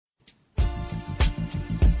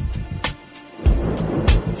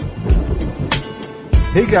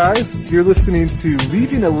Hey guys, you're listening to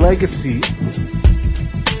Leaving a Legacy.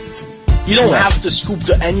 You don't have to scoop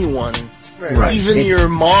to anyone. Right. Even your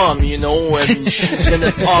mom, you know, when she's in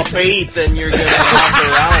the top 8, then you're gonna help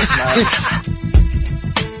her out,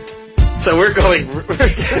 man. So we're going, we moved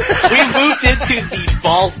into the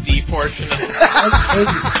balls deep portion of it.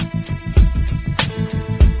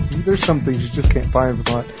 There's some things you just can't buy in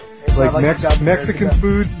Vermont. Like Mexican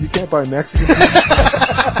food, you can't buy Mexican food.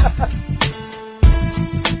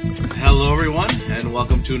 Hello everyone, and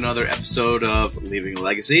welcome to another episode of Leaving a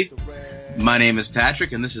Legacy. My name is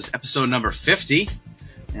Patrick, and this is episode number 50.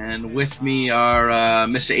 And with me are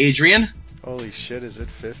Mr. Adrian. Holy shit, is it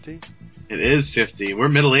 50? It is 50. We're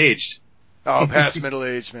middle-aged. Oh, past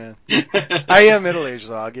middle-aged, man. I am middle-aged,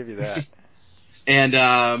 though, I'll give you that. And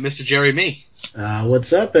Mr. Jerry Me.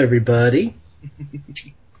 What's up, everybody?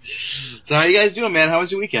 So how you guys doing, man? How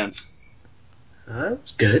was your weekend?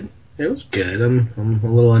 It's good. It was good. I'm a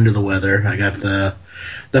little under the weather. I got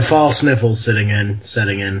the fall sniffles setting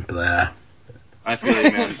in. Blah. I feel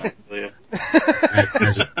you, man. I feel you.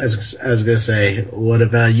 I was gonna say, what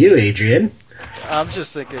about you, Adrian? I'm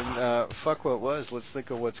just thinking, fuck what was, let's think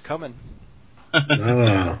of what's coming.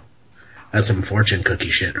 Oh, that's some fortune cookie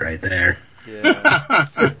shit right there. Yeah.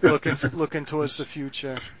 Looking towards the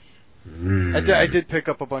future. I did pick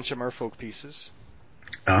up a bunch of merfolk pieces.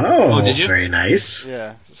 Oh, did you? Very nice.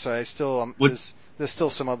 Yeah, so I still, there's still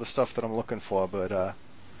some other stuff that I'm looking for, but,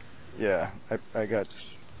 yeah, I got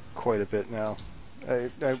quite a bit now. I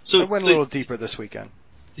went a little deeper this weekend.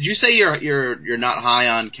 Did you say you're not high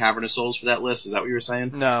on Cavernous Souls for that list? Is that what you were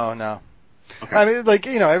saying? No. Okay. I mean, like,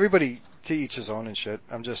 you know, everybody to each his own and shit.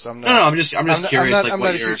 I'm just curious. I'm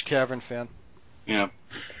not a huge Cavern fan. Yeah.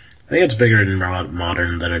 I think it's bigger in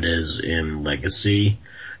Modern than it is in Legacy,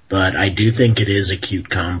 but I do think it is a cute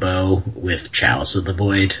combo with Chalice of the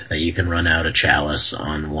Void, that you can run out a Chalice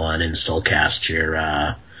on one and still cast your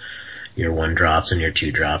 1-drops and your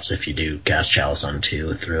 2-drops if you do cast Chalice on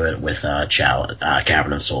 2 through it with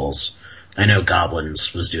Cavern of Souls. I know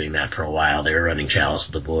Goblins was doing that for a while. They were running Chalice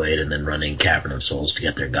of the Void and then running Cavern of Souls to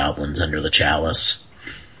get their Goblins under the Chalice.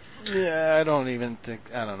 Yeah, I don't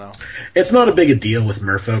know. It's not a big a deal with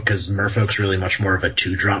Merfolk, because Merfolk's really much more of a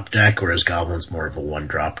 2-drop deck, whereas Goblin's more of a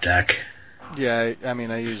 1-drop deck. Yeah, I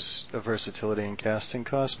mean, I use a versatility and casting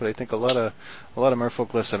cost, but I think a lot of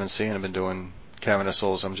Merfolk lists I've been seeing have been doing Cavern of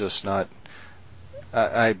Souls. I'm just not.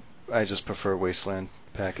 I just prefer Wasteland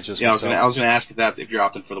packages. Yeah, I was gonna ask if you're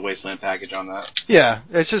opting for the Wasteland package on that. Yeah,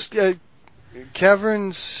 it's just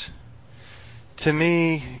Caverns to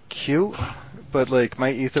me cute, but like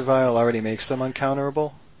my Ether Vial already makes them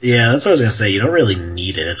uncounterable. Yeah, that's what I was gonna say. You don't really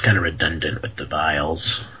need it. It's kind of redundant with the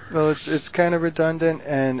vials. Well, it's kind of redundant,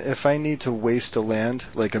 and if I need to waste a land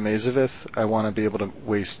like a Mazavith, I want to be able to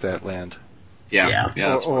waste that land. Yeah.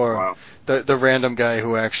 Or the random guy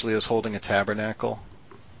who actually is holding a tabernacle.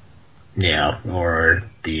 Yeah, or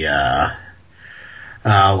the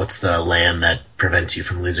what's the land that prevents you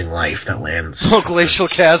from losing life? That land's Glacial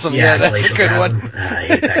Chasm. Yeah, that's Glacial a good Chasm. one. I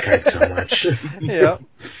hate that card so much. Yep.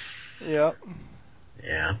 Yeah.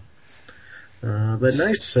 But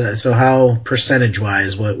nice. So how,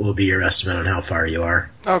 percentage-wise, what will be your estimate on how far you are?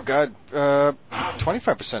 Oh God,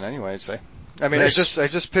 25% anyway, I'd say. I mean, Nice. I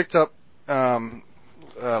just picked up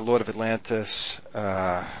Lord of Atlantis,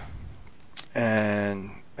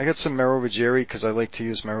 and I got some Merovigeri because I like to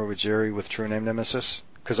use Merovigeri with True Name Nemesis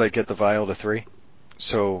because I get the vial to 3.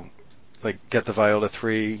 So, like, get the vial to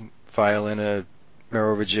 3, vial in a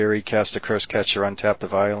Merovigeri, cast a Curse Catcher, untap the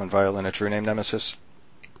vial, and vial in a True Name Nemesis.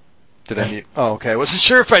 Did I mute? Oh, okay. I wasn't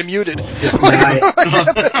sure if I muted. No,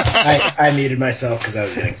 I muted myself because I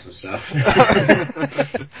was getting some stuff.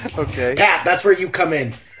 Okay. Cat, that's where you come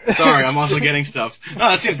in. Sorry, I'm also getting stuff. Oh,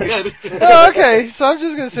 that seems good. Oh, okay. So I'm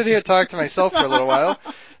just going to sit here and talk to myself for a little while.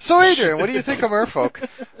 So, Adrian, what do you think of Merfolk?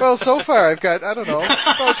 Well, so far I've got, I don't know,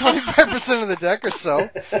 about 25% of the deck or so.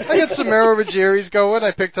 I got some Merovigeris going. I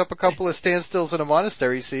picked up a couple of Standstills and a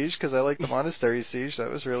Monastery Siege because I like the Monastery Siege. That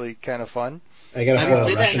was really kind of fun. I got a Have you full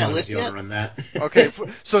played that Russian in that on list if you want yet? to run that. Okay,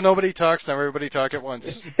 so nobody talks, now everybody talk at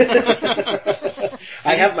once. I Played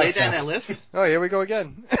have that myself. in that list? Oh, here we go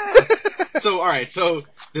again. So, alright, so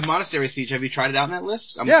the Monastery Siege, have you tried it out in that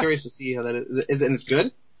list? I'm curious to see how that is. Is it, and it's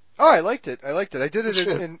good? Oh, I liked it. I did it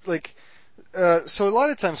in like, so a lot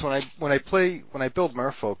of times when I build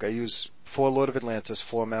Merfolk, I use 4 Lord of Atlantis,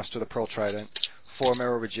 4 Master of the Pearl Trident, 4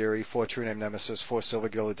 Merovigeri, 4 True Name Nemesis, 4 Silver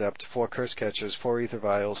Gill Adept, 4 Curse Catchers, 4 Ether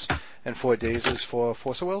Vials, and 4 Dazes, 4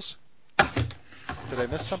 Force of Wills. Did I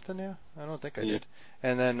miss something there? I don't think I did.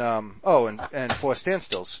 And then, and 4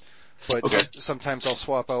 Standstills. But sometimes I'll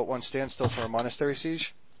swap out 1 Standstill for a Monastery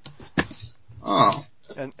Siege. Oh.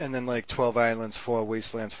 and then like 12 islands, 4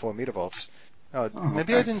 wastelands, 4 meter vaults. Maybe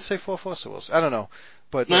okay. I didn't say 4 force wills. I don't know.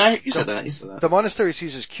 But No, you said that. the monastery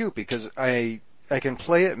siege is cute because I can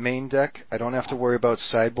play it main deck. I don't have to worry about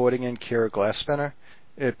sideboarding in Kira Glass Spinner.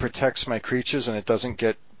 It protects my creatures and it doesn't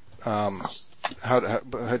get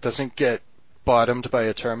it doesn't get bottomed by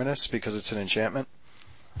a terminus because it's an enchantment.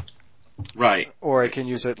 Right. Or I can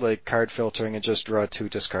use it like card filtering and just draw 2,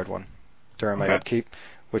 discard 1 during my upkeep,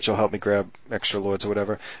 which will help me grab extra lords or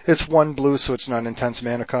whatever. It's 1 blue, so it's not an intense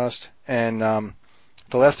mana cost. And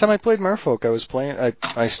the last time I played Merfolk,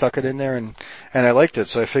 I stuck it in there and I liked it.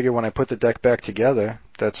 So I figure when I put the deck back together,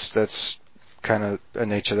 that's kind of a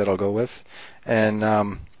nature that I'll go with. And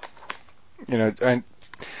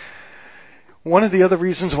one of the other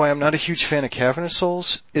reasons why I'm not a huge fan of Cavernous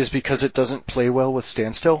Souls is because it doesn't play well with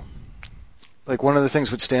Standstill. Like, one of the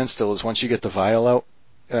things with Standstill is once you get the Vial out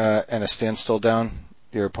and a Standstill down,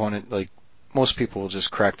 your opponent, like, most people will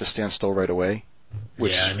just crack the Standstill right away.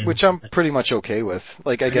 Which I'm pretty much okay with.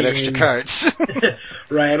 Like, I get extra cards.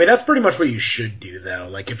 Right, I mean, that's pretty much what you should do, though.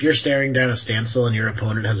 Like, if you're staring down a Standstill and your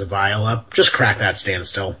opponent has a Vial up, just crack that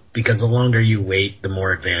Standstill. Because the longer you wait, the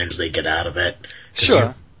more advantage they get out of it.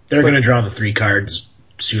 Sure. They're going to draw the 3 cards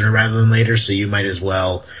sooner rather than later, so you might as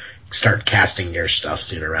well start casting your stuff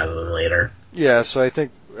sooner rather than later. Yeah, so I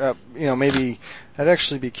think, maybe I'd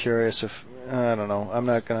actually be curious if, I don't know, I'm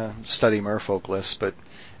not going to study Merfolk lists, but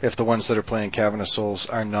if the ones that are playing Cavernous Souls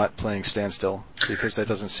are not playing Standstill, because that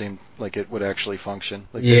doesn't seem like it would actually function.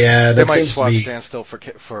 Like they might swap Standstill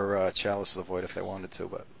for Chalice of the Void if they wanted to,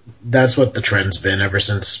 but that's what the trend's been ever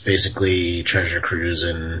since basically Treasure Cruise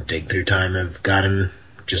and Dig Through Time have gotten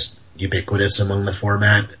just ubiquitous among the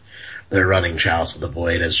format. They're running Chalice of the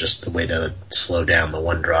Void as just the way to slow down the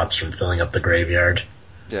 1-drops from filling up the graveyard.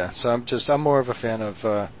 Yeah, so I'm more of a fan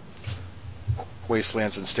of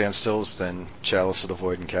Wastelands and Standstills than Chalice of the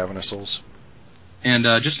Void and Cavernous Souls. And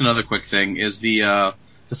just another quick thing, is the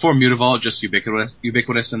 4 Mutavault just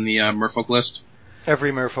ubiquitous in the Merfolk list?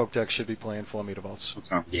 Every Merfolk deck should be playing 4 Mutavaults.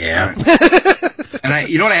 Okay. Yeah. Right. And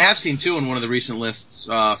you know what I have seen too in one of the recent lists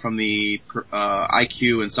from the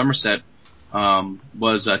IQ in Somerset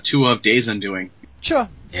was 2 of Days Undoing. Sure.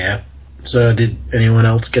 Yeah. So did anyone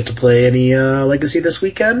else get to play any Legacy this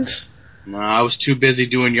weekend? No, I was too busy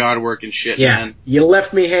doing yard work and shit, man. You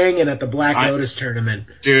left me hanging at the Black Lotus tournament.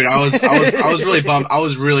 Dude, I was really bummed. I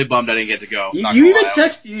was really bummed I didn't get to go. You even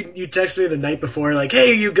texted me the night before, like,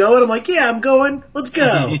 "Hey, are you going?" I'm like, "Yeah, I'm going. Let's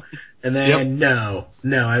go." And then no,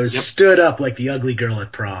 I was stood up like the ugly girl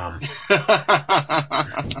at prom.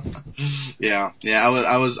 Yeah,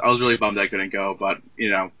 I was really bummed I couldn't go, but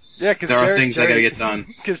yeah, there are things I gotta get done.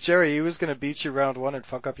 Because Jerry, he was gonna beat you round 1 and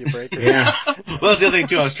fuck up your breakers. Yeah. Well, that's the other thing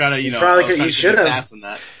too. I was trying to, you should have.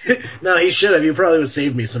 No, he should have. You probably would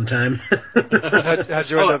save me some time. How'd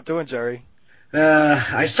you end up doing, Jerry?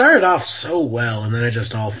 I started off so well, and then it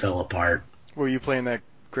just all fell apart. Were you playing that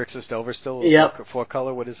Grixis Delver still? Yep. 4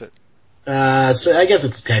 color. What is it? So I guess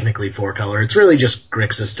it's technically 4 color. It's really just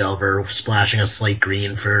Grixis Delver splashing a slate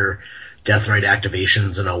green for Deathrite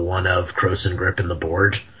activations and a 1 of Krosan Grip in the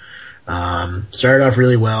board. Started off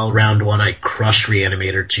really well. Round 1 I crushed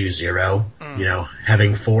Reanimator 2-0.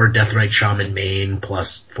 Having 4 Deathrite Shaman main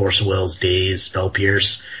plus Force of Will's Daze, Spell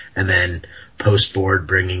Pierce, and then post board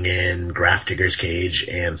bringing in Graft Digger's Cage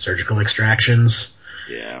and Surgical Extractions.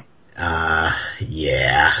 Yeah.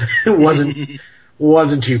 It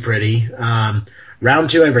wasn't too pretty. Round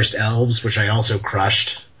 2 I versed Elves, which I also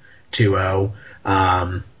crushed 2-0.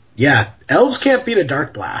 Elves can't beat a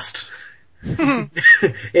Dark Blast.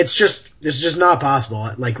 It's just not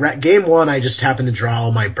possible. Like, game 1 I just happened to draw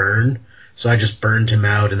all my burn, so I just burned him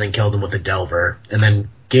out and then killed him with a Delver. And then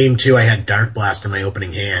game 2 I had Dark Blast in my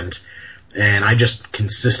opening hand, and I just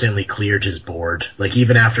consistently cleared his board. Like,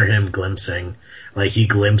 even after him glimpsing, like, he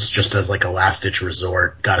glimpsed just as like a last ditch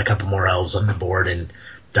resort, got a couple more Elves on the board, and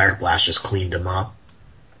Dark Blast just cleaned him up.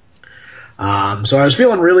 So I was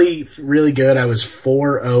feeling really, really good. I was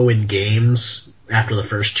 4-0 in games after the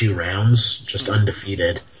first 2 rounds, just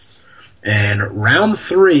undefeated. And round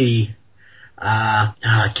 3,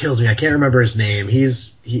 it kills me. I can't remember his name.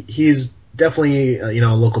 He's definitely, a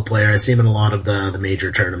local player. I see him in a lot of the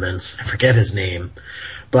major tournaments. I forget his name.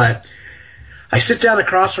 But I sit down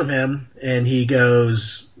across from him and he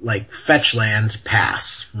goes, like, fetch land,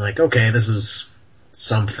 pass. I'm like, okay, this is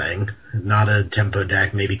something. Not a tempo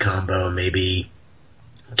deck, maybe combo, maybe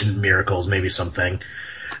miracles, maybe something.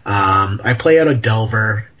 I play out a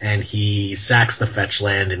Delver, and he sacks the fetch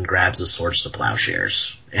land and grabs a Swords to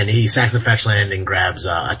Plowshares. And he sacks the fetch land and grabs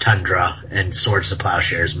a Tundra, and Swords to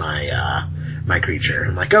Plowshares my creature.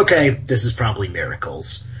 I'm like, okay, this is probably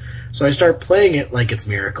miracles. So I start playing it like it's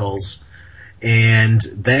Miracles, and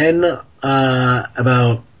then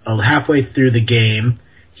about halfway through the game,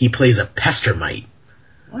 he plays a Pestermite.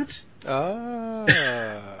 What?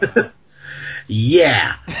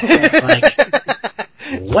 Yeah. So I'm like,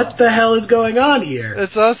 what the hell is going on here?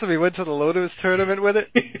 That's awesome. He went to the Lotus tournament with it?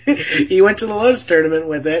 He went to the Lotus tournament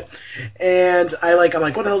with it, and I'm like,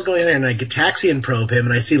 what the hell's going on here? And I Gitaxian probe him,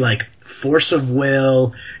 and I see like Force of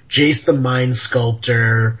Will, Jace the Mind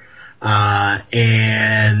Sculptor,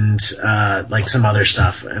 and like some other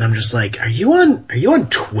stuff. And I'm just like, are you on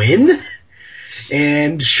Twin?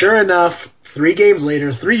 And sure enough, 3 games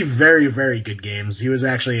later, 3 very, very good games. He was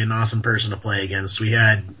actually an awesome person to play against. We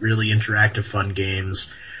had really interactive, fun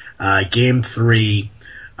games. Game 3,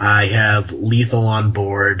 I have Lethal on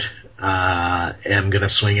board. Am gonna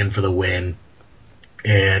swing in for the win.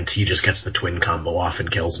 And he just gets the twin combo off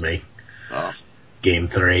and kills me. Oh. Game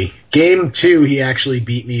 3. Game 2, he actually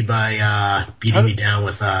beat me by beating me down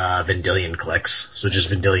with Vendilion clicks. So just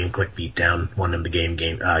Vendilion click beatdown, won him the game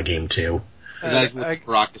 2. Is that with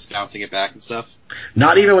Caracas bouncing it back and stuff?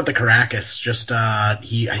 Not even with the Caracas, just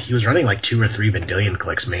he was running like 2 or 3 Vendilion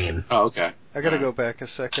clicks main. Oh, okay. I gotta go back a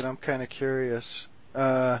second, I'm kinda curious.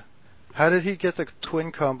 How did he get the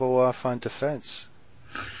twin combo off on defense?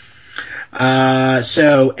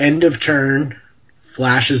 So end of turn,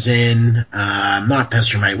 flashes in, not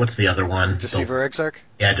Pestermite, what's the other one? Deceiver Exarch?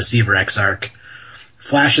 Yeah, Deceiver Exarch.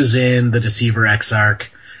 Flashes in the Deceiver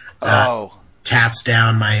Exarch. Taps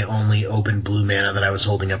down my only open blue mana that I was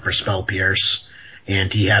holding up for Spell Pierce,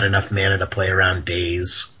 and he had enough mana to play around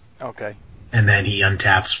Daze. Okay. And then he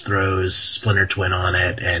untaps, throws Splinter Twin on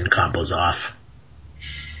it, and combos off.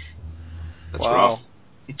 That's rough.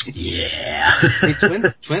 Yeah. Hey, Twin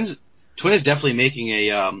is definitely making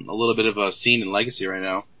a little bit of a scene in Legacy right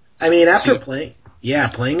now. I mean, after playing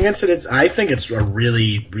against it, I think it's a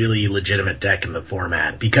really, really legitimate deck in the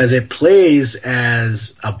format, because it plays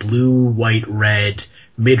as a blue, white, red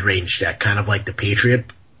mid-range deck, kind of like the Patriot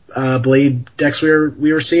Blade decks we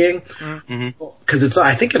were seeing. Because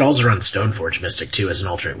I think it also runs Stoneforge Mystic too as an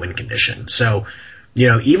alternate win condition. So,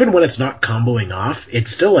 even when it's not comboing off,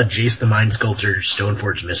 it's still a Jace the Mind Sculptor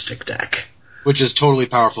Stoneforge Mystic deck. Which is totally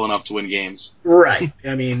powerful enough to win games. Right.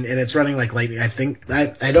 I mean, and it's running like lightning. I think,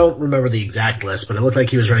 I don't remember the exact list, but it looked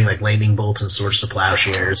like he was running like lightning bolts and swords to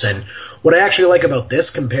plowshares. And what I actually like about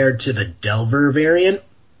this compared to the Delver variant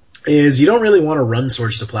is you don't really want to run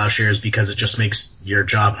swords to plowshares because it just makes your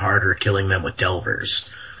job harder killing them with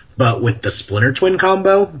Delvers. But with the Splinter Twin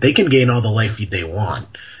combo, they can gain all the life they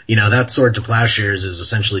want. That sword to plowshares is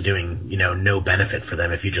essentially doing, no benefit for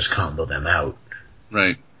them if you just combo them out.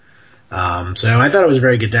 Right. So I thought it was a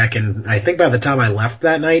very good deck, and I think by the time I left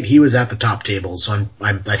that night, he was at the top table, so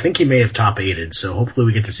I think he may have top 8'd, so hopefully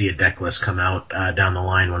we get to see a deck list come out, down the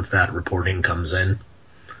line once that reporting comes in.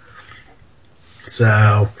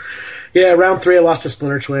 So, yeah, round 3 I lost to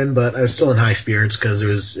Splinter Twin, but I was still in high spirits because it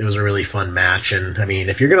was a really fun match, and I mean,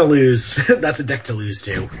 if you're gonna lose, that's a deck to lose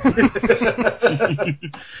to.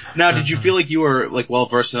 Now, did you feel like you were, well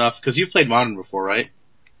versed enough, because you've played Modern before, right?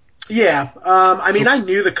 Yeah, I mean, I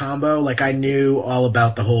knew the combo, I knew all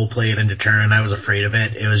about the whole play it into turn, I was afraid of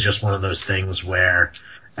it. It was just one of those things where,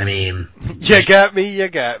 I mean... You got me. You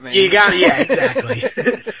got me, yeah, exactly.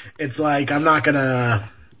 It's like, I'm not gonna,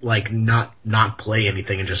 not play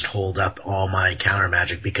anything and just hold up all my counter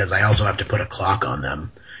magic, because I also have to put a clock on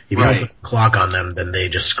them. If you don't put a clock on them, then they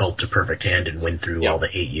just sculpt a perfect hand and win through all the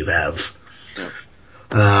 8 you have. Yep.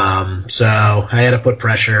 So I had to put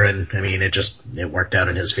pressure, and I mean, it worked out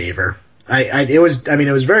in his favor. It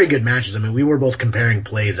was very good matches. I mean, we were both comparing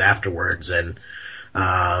plays afterwards, and,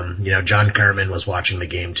 John Kerman was watching the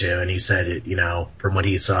game too, and he said, from what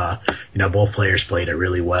he saw, both players played it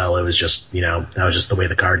really well. It was just, that was just the way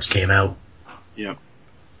the cards came out. Yep.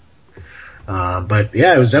 But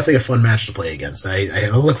yeah, it was definitely a fun match to play against. I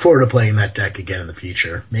look forward to playing that deck again in the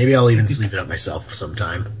future. Maybe I'll even sleeve it up myself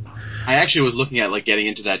sometime. I actually was looking at getting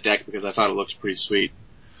into that deck because I thought it looked pretty sweet.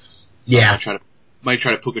 So yeah, I might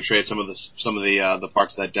try to Puka trade some of the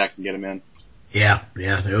parts of that deck and get them in. Yeah,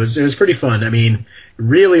 it was pretty fun. I mean,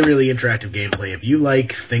 really, really interactive gameplay. If you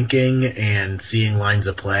like thinking and seeing lines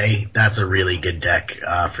of play, that's a really good deck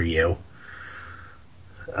for you.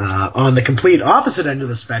 On the complete opposite end of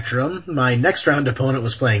the spectrum, my next round opponent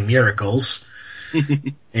was playing Miracles.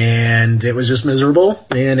 And it was just miserable,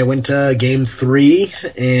 and it went to game 3,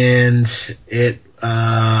 and it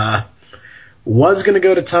was going to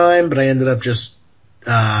go to time, but I ended up just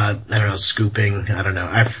scooping. I don't know.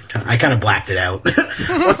 I kind of blacked it out.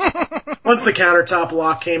 Once the countertop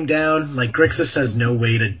lock came down, Grixis has no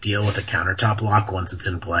way to deal with a countertop lock once it's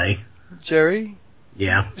in play. Jerry?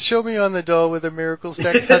 Yeah. Show me on the doll where the miracles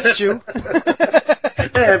deck touched you.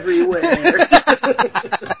 Everywhere.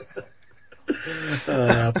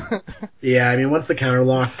 Yeah, I mean, once the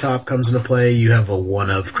counterlock top comes into play, you have a 1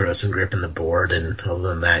 of Corrosive Grip in the board, and other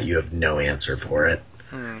than that, you have no answer for it.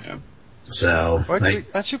 Yeah. So,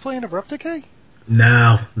 aren't you playing Abrupt Decay?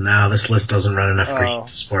 No, this list doesn't run enough green Oh.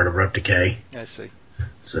 to support Abrupt Decay. I see.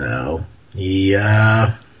 So, he,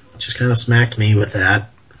 just kind of smacked me with that.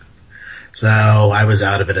 So, I was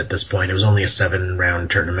out of it at this point. It was only a 7-round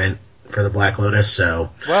tournament for the Black Lotus, so.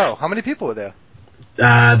 Wow, how many people were there?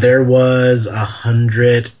 There was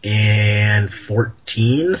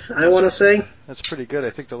 114, I want to say. That's pretty good. I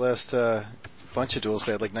think the last bunch of duels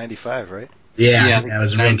they had like 95, right? Yeah, it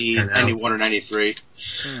was 91 or 93.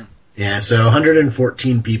 Yeah, so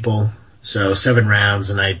 114 people, so 7 rounds,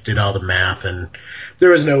 and I did all the math, and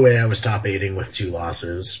there was no way I was top 8ing with 2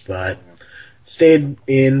 losses, but stayed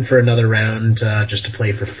in for another round just to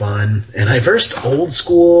play for fun. And I versed old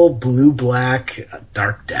school blue-black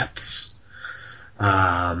Dark Depths.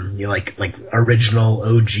 Like original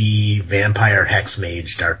OG Vampire Hex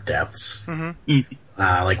Mage Dark Depths.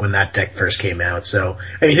 Like when that deck first came out. So,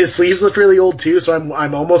 I mean, his sleeves look really old too, so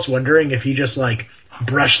I'm almost wondering if he just like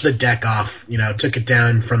brushed the deck off, took it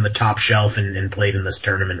down from the top shelf and played in this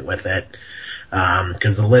tournament with it.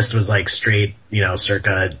 Cause the list was like straight,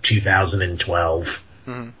 circa 2012.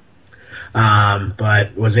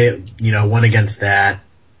 But was it, won against that.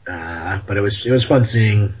 But it was fun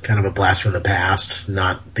seeing kind of a blast from the past,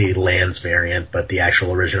 not the lands variant, but the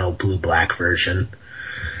actual original blue-black version.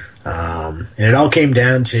 And it all came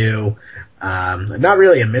down to, not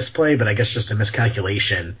really a misplay, but I guess just a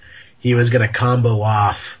miscalculation. He was gonna combo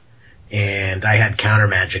off, and I had counter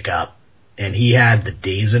magic up, and he had the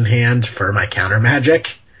daze in hand for my counter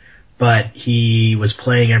magic, but he was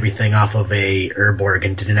playing everything off of a Urborg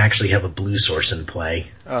and didn't actually have a blue source in play.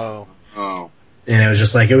 Oh. And it was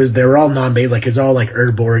just like, they were all non-bait, like, it was all like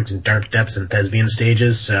Urborgs and Dark Depths and Thespian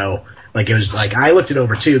stages, so, like, it was like, I looked it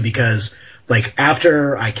over too, because, like,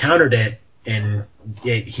 after I countered it, and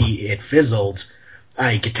it fizzled,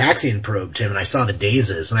 I Gitaxian probed him, and I saw the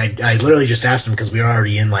dazes, and I literally just asked him, because we were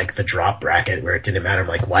already in, like, the drop bracket, where it didn't matter, I'm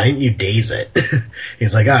like, why didn't you daze it?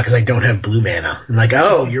 He's like, because I don't have blue mana. I'm like,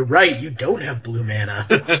 oh, you're right, you don't have blue mana.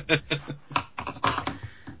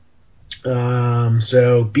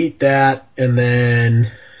 So beat that, and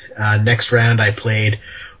then next round I played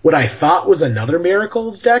what I thought was another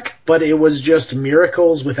Miracles deck, but it was just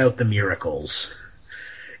Miracles without the Miracles.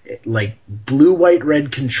 Like blue, white,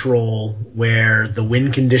 red control, where the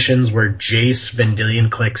win conditions were Jace,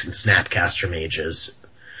 Vendilion Clicks, and Snapcaster Mages.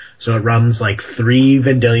 So it runs like 3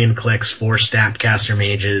 Vendilion Clicks, 4 Snapcaster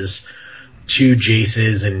Mages, 2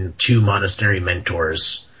 Jaces, and 2 Monastery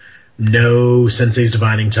Mentors. No Sensei's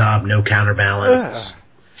Divining Top, no Counterbalance,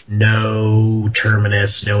 no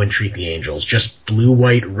Terminus, no Entreat the Angels, just blue,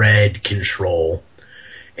 white, red control.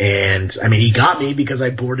 And, I mean, he got me because I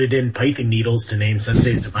boarded in Pithing Needles to name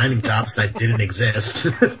Sensei's Divining Tops that didn't exist.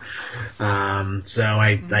 So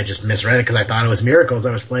I just misread it because I thought it was Miracles.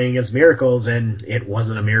 I was playing against Miracles, and it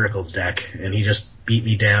wasn't a Miracles deck. And he just beat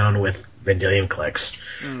me down with Vendilion Clicks.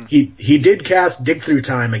 He did cast Dig Through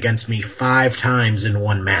Time against me 5 times in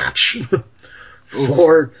one match.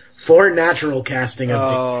 Four natural casting of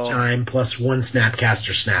Dig Through Time plus 1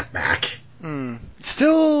 Snapcaster Snapback.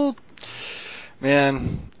 Still,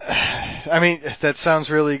 man, I mean, that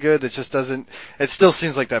sounds really good. It just doesn't, it still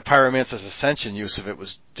seems like that Pyromancer's Ascension use of it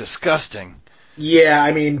was disgusting. Yeah,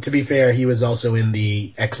 I mean, to be fair, he was also in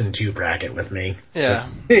the X and 2 bracket with me. Yeah.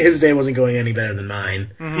 So his day wasn't going any better than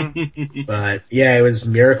mine. But yeah, it was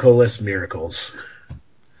Miracleless Miracles.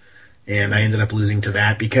 And I ended up losing to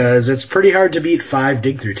that because it's pretty hard to beat 5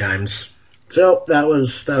 Dig Through Times. So that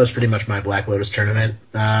was pretty much my Black Lotus tournament.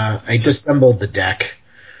 I disassembled the deck.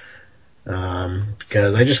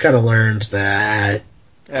 Because I just kind of learned that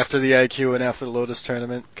after the IQ and after the Lotus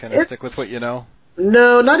tournament, kind of stick with what you know.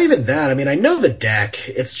 No, not even that. I mean, I know the deck.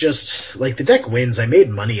 It's just, like, the deck wins. I made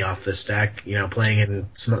money off this deck, playing in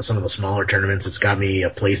some of the smaller tournaments. It's got me a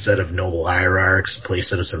playset of Noble Hierarchs, a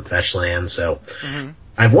playset of some fetch lands, so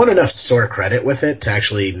I've won enough store credit with it to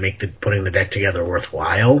actually make putting the deck together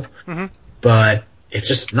worthwhile. But it's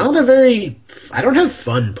just not I don't have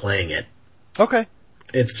fun playing it. Okay.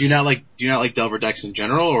 Do you not like Delver decks in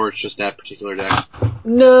general, or it's just that particular deck?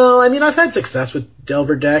 No, I mean, I've had success with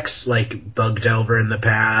Delver decks, like Bug Delver in the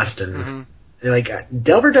past, and like,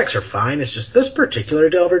 Delver decks are fine. It's just this particular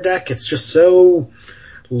Delver deck, it's just so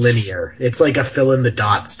linear. It's like a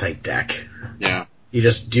fill-in-the-dots type deck. Yeah. You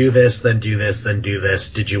just do this, then do this, then do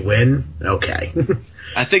this. Did you win? Okay.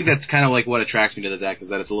 I think that's kind of like what attracts me to the deck, is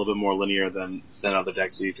that it's a little bit more linear than other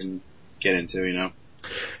decks you can get into, you know?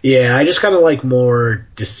 Yeah, I just kind of like more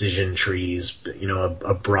decision trees, you know,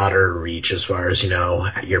 a broader reach as far as, you know,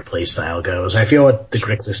 your play style goes. I feel with the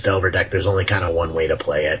Grixis Delver deck, there's only kind of one way to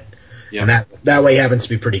play it. Yeah. And that way happens to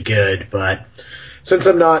be pretty good, but since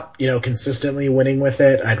I'm not, you know, consistently winning with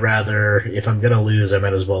it, I'd rather, if I'm gonna lose, I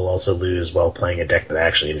might as well also lose while playing a deck that I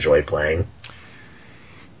actually enjoy playing.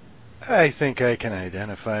 I think I can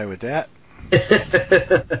identify with that.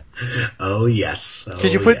 Oh yes. Oh,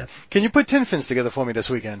 Can you put 10 fins together for me this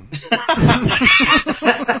weekend? Yeah,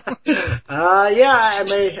 I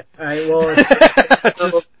may.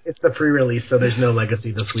 It's the pre-release, so there's no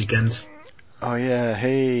Legacy this weekend. Oh yeah.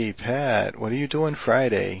 Hey Pat, what are you doing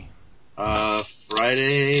Friday?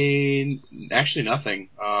 Friday, actually nothing.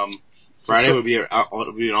 Friday would be an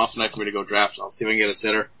awesome night for me to go draft. I'll see if I can get a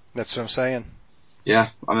sitter. That's what I'm saying. Yeah,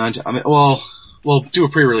 we'll do a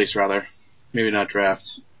pre-release rather. Maybe not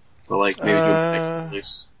draft, but like maybe do a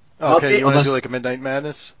pre-release. Okay, you want to do like a Midnight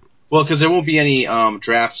Madness? Well, because there won't be any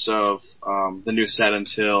drafts of the new set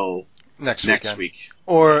until next week.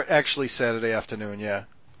 Or actually Saturday afternoon, yeah.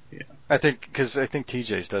 Yeah. I think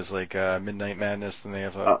TJ's does like Midnight Madness, then they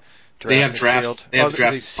have a draft. They have drafts. Sealed. They have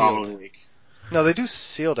drafts the following week. No, they do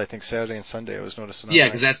sealed. I think Saturday and Sunday. I was noticing. Yeah,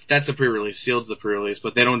 because that's the pre-release. Sealed's the pre-release,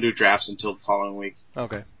 but they don't do drafts until the following week.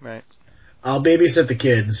 Okay, right. I'll babysit the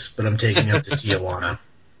kids, but I'm taking them to Tijuana.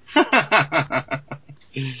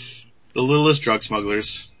 The littlest drug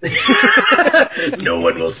smugglers. No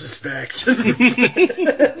one will suspect.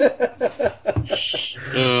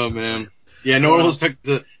 Oh man. Yeah, no one will suspect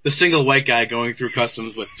the single white guy going through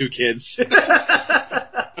customs with 2 kids.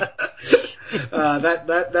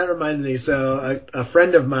 That reminds me. So a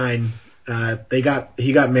friend of mine, he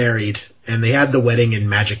got married, and they had the wedding in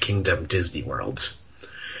Magic Kingdom Disney World.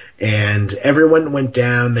 And everyone went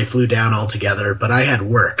down. They flew down all together, but I had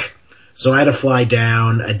work, so I had to fly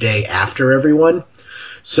down a day after everyone.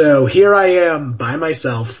 So here I am by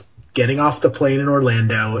myself, getting off the plane in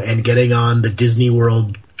Orlando and getting on the Disney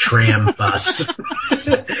World tram bus.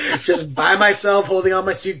 Just by myself, holding all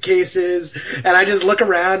my suitcases, and I just look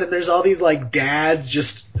around and there's all these like dads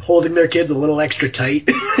just holding their kids a little extra tight.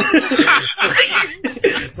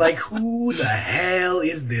 It's like, who the hell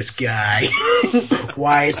is this guy?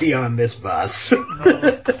 Why is he on this bus?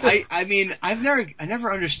 I mean, I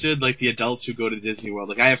never understood like the adults who go to Disney World.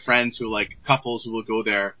 Like I have friends who like couples who will go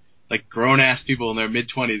there, like grown ass people in their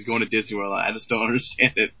mid-20s going to Disney World. I just don't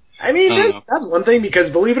understand it. I mean, that's one thing,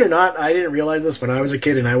 because believe it or not, I didn't realize this when I was a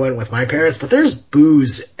kid and I went with my parents, but there's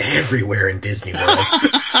booze everywhere in Disney World.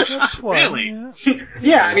 That's why. Really?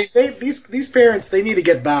 Yeah, I mean, these parents, they need to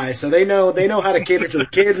get by, so they know how to cater to the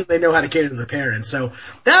kids and they know how to cater to the parents. So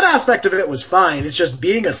that aspect of it was fine. It's just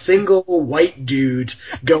being a single white dude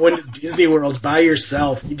going to Disney World by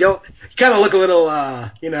yourself. You kind of look a little,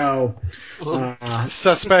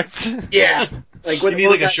 suspect. Yeah. Like you need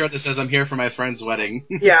like a shirt that says "I'm here for my friend's wedding."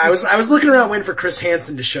 Yeah, I was looking around waiting for Chris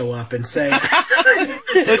Hansen to show up and say,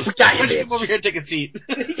 "Let's come over here and take a seat."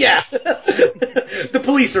 Yeah, the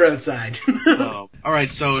police are outside. All right,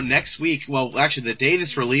 so next week, well, actually, the day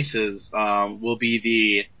this releases will be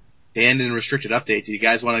the banned and restricted update. Do you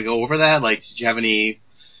guys want to go over that? Like, did you have any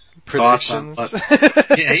predictions? Thoughts on?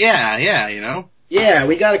 Yeah, you know. Yeah,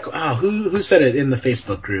 we got who said it in the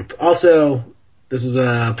Facebook group? Also, this is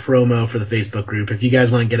a promo for the Facebook group. If you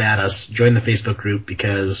guys want to get at us, join the Facebook group,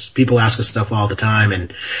 because people ask us stuff all the time,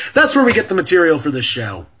 and that's where we get the material for this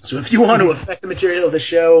show. So if you want to affect the material of the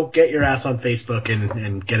show, get your ass on Facebook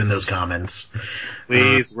and get in those comments.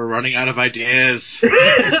 Please, we're running out of ideas.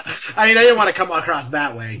 I mean, I didn't want to come across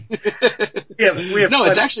that way. We have no,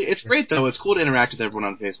 it's great though. It's cool to interact with everyone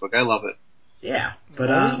on Facebook. I love it. Yeah,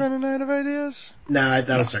 but are we running out of ideas? No,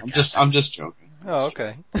 that was sarcastic. I'm just joking. Oh,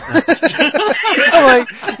 okay. I'm like,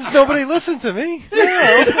 does nobody listen to me?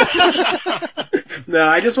 No,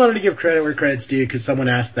 I just wanted to give credit where credit's due, because someone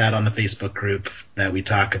asked that on the Facebook group that we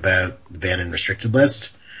talk about the banned and restricted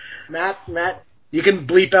list. Matt, you can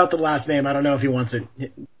bleep out the last name. I don't know if he wants it.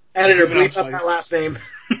 Editor, bleep out that last name.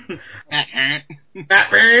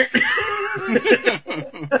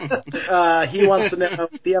 He wants to know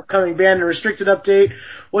the upcoming banned and restricted update.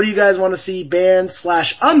 What do you guys want to see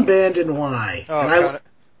banned/unbanned, and why? Oh, and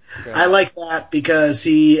I like that because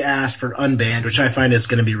he asked for unbanned, which I find is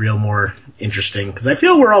going to be more interesting, because I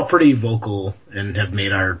feel we're all pretty vocal and have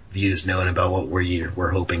made our views known about what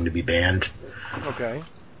we're hoping to be banned. Okay.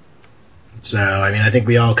 So, I mean, I think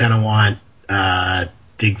we all kind of want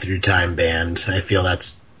Dig Through Time banned. I feel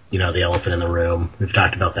that's, the elephant in the room. We've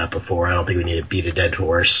talked about that before. I don't think we need to beat a dead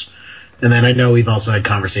horse. And then I know we've also had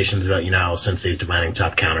conversations about, Sensei's Divining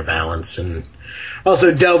Top Counterbalance, and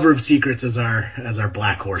also Delver of Secrets as our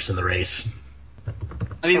black horse in the race.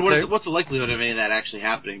 I mean, what's the likelihood of any of that actually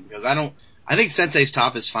happening? Because I think Sensei's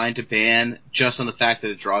Top is fine to ban just on the fact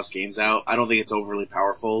that it draws games out. I don't think it's overly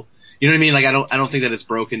powerful. You know what I mean? Like, I don't think that it's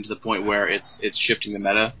broken to the point where it's shifting the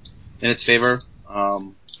meta in its favor. I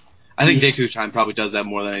think Dig Through Time probably does that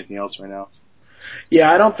more than anything else right now.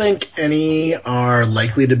 Yeah, I don't think any are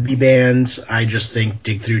likely to be banned. I just think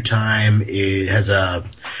Dig Through Time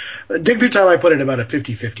Dig Through Time I put at about a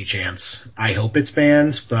 50-50 chance. I hope it's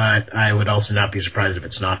banned, but I would also not be surprised if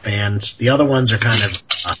it's not banned. The other ones are kind of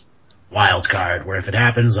a wild card, where if it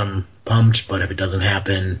happens, I'm pumped, but if it doesn't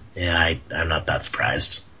happen, I'm not that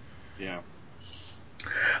surprised. Yeah.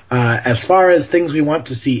 As far as things we want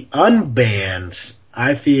to see unbanned,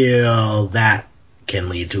 I feel that can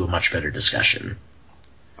lead to a much better discussion.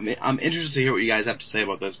 I mean, I'm interested to hear what you guys have to say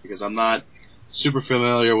about this, because I'm not super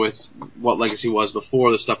familiar with what Legacy was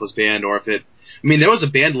before the stuff was banned, or if it... I mean, there was a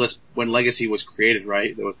banned list when Legacy was created,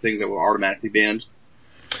 right? There was things that were automatically banned.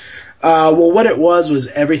 Well, what it was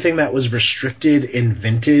everything that was restricted in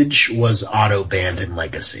Vintage was auto-banned in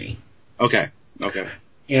Legacy. Okay.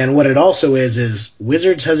 And what it also is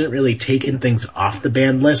Wizards hasn't really taken things off the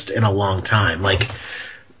banned list in a long time. Like,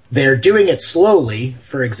 they're doing it slowly.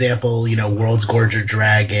 For example, World's Gorger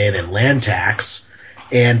Dragon and Land Tax.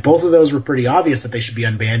 And both of those were pretty obvious that they should be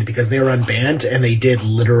unbanned because they were unbanned and they did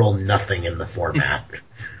literal nothing in the format.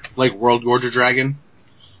 Like World Gorger Dragon?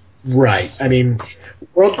 Right. I mean,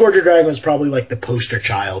 World Gorger Dragon was probably like the poster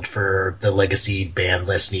child for the Legacy ban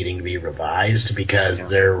list needing to be revised because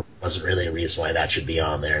there wasn't really a reason why that should be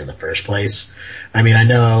on there in the first place. I mean, I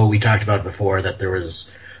know we talked about before that there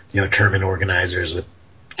was, tournament organizers with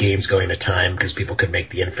games going to time because people could make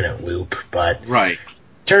the infinite loop, but right.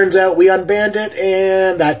 Turns out we unbanned it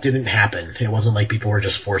and that didn't happen. It wasn't like people were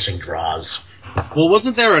just forcing draws. Well,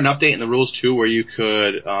 wasn't there an update in the rules too where you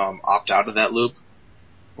could opt out of that loop?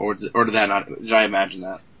 Or did that not? Did I imagine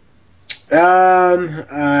that?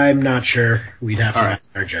 I'm not sure. We'd have to ask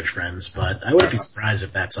our judge friends, but I wouldn't be surprised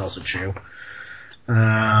if that's also true.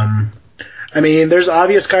 I mean, there's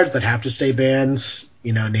obvious cards that have to stay banned.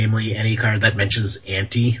 Namely any card that mentions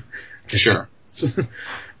anti. Sure.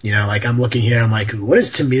 Like I'm looking here, I'm like, what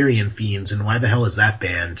is Temerian Fiends and why the hell is that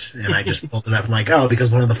banned? And I just pulled it up. I'm like, oh, because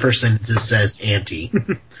one of the first sentences says anti.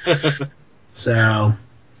 So,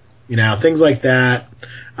 things like that.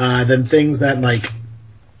 Then things that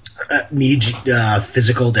need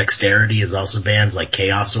physical dexterity is also banned, like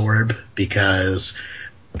Chaos Orb, because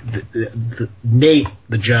Nate,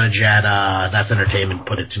 the judge at That's Entertainment,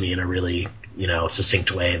 put it to me in a really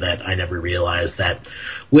succinct way that I never realized, that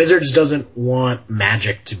Wizards doesn't want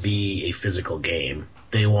Magic to be a physical game.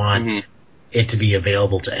 They want it to be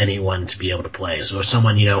available to anyone to be able to play. So if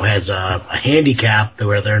someone, has a handicap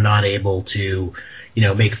where they're not able to,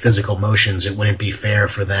 make physical motions, it wouldn't be fair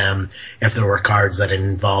for them if there were cards that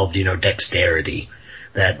involved, dexterity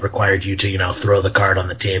that required you to, throw the card on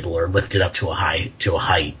the table or lift it up to a height.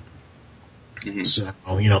 Mm-hmm. So,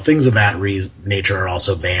 things of that nature are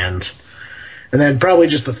also banned. And then probably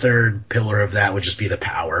just the third pillar of that would just be the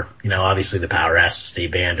power. Obviously the power has to stay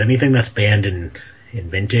banned. Anything that's banned in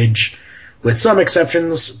Vintage, with some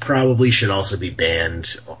exceptions, probably should also be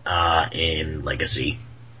banned in Legacy.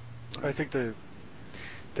 I think they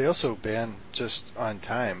also ban just on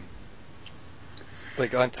time.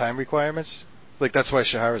 Like on time requirements. Like that's why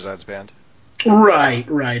Shahrazad's banned.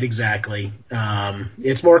 Right, exactly.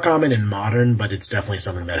 It's more common in Modern, but it's definitely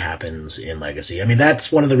something that happens in Legacy. I mean,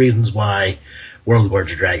 that's one of the reasons why World of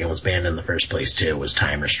Warcraft Dragon was banned in the first place, too, was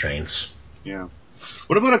time restraints. Yeah.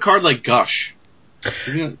 What about a card like Gush?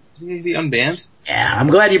 Do you think it need to be unbanned? Yeah,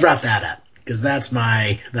 I'm glad you brought that up, because that's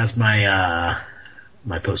my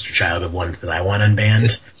poster child of ones that I want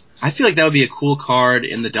unbanned. I feel like that would be a cool card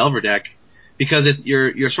in the Delver deck, because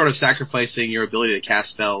you're sort of sacrificing your ability to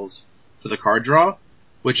cast spells for the card draw,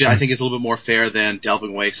 which I think is a little bit more fair than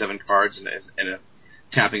delving away 7 cards and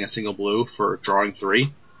tapping a single blue for drawing 3. You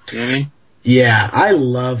know what I mean? Yeah, I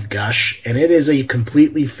love Gush, and it is a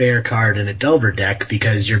completely fair card in a Delver deck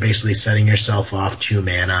because you're basically setting yourself off 2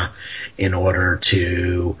 mana in order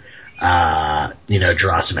to,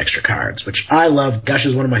 draw some extra cards, which I love. Gush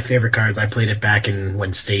is one of my favorite cards. I played it back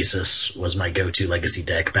when Stasis was my go-to Legacy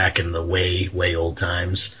deck back in the way, way old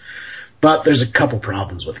times. But there's a couple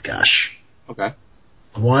problems with Gush. Okay.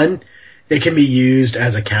 One, it can be used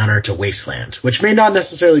as a counter to Wasteland, which may not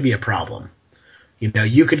necessarily be a problem.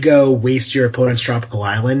 You could go waste your opponent's tropical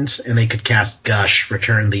island, and they could cast Gush,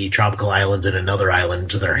 return the tropical island and another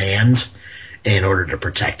island to their hand, in order to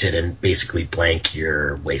protect it and basically blank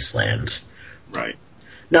your wasteland. Right.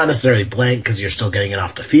 Not necessarily blank because you're still getting it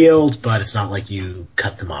off the field, but it's not like you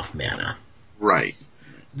cut them off mana. Right.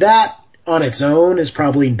 That on its own is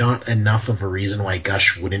probably not enough of a reason why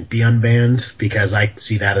Gush wouldn't be unbanned, because I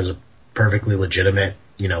see that as a perfectly legitimate,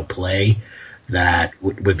 play that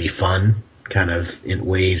would be fun, kind of in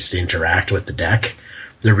ways to interact with the deck.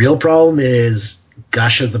 The real problem is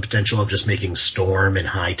Gush has the potential of just making Storm and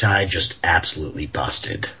High Tide just absolutely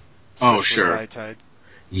busted. Oh, sure. High Tide.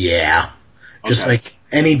 Yeah. Just like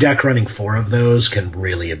any deck running 4 of those can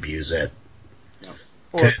really abuse it.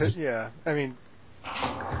 Or, I mean,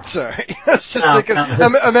 sorry. I was just thinking,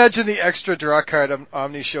 imagine the extra draw card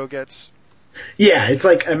Omni Show gets. Yeah, it's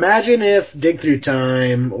like, imagine if Dig Through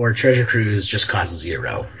Time or Treasure Cruise just cost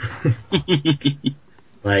 0.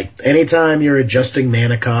 Like, anytime you're adjusting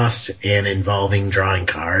mana cost and involving drawing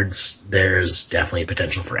cards, there's definitely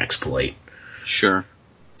potential for exploit. Sure.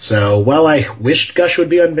 So, while I wished Gush would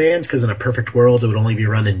be unbanned, because in a perfect world it would only be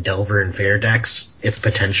run in Delver and Fair decks, its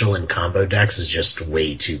potential in combo decks is just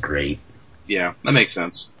way too great. Yeah, that makes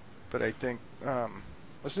sense. But I think,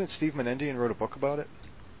 wasn't it Steve Menendian wrote a book about it?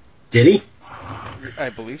 Did he? I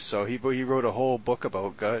believe so. He wrote a whole book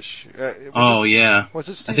about Gush. Yeah. Was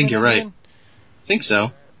it Steve I think Menendian? you're right. I think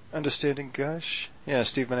so. Understanding Gush? Yeah,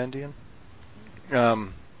 Steve Menendian.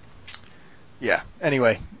 Yeah,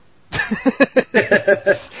 anyway.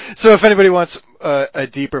 So if anybody wants a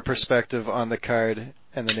deeper perspective on the card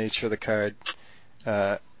and the nature of the card,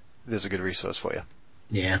 there's a good resource for you.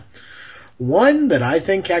 Yeah. One that I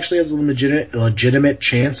think actually has a legitimate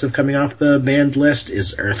chance of coming off the banned list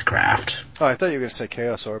is Earthcraft. Oh, I thought you were going to say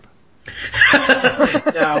Chaos Orb.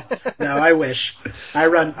 No, I wish. I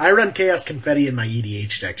run Chaos Confetti in my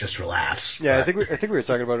EDH deck just for laughs. Yeah, but... I think we were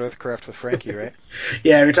talking about Earthcraft with Frankie, right?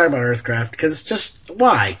 Yeah, we were talking about Earthcraft, because just,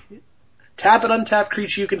 why? Tap an untapped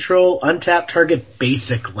creature you control, untap target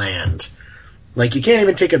basic land. Like, you can't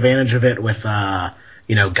even take advantage of it with,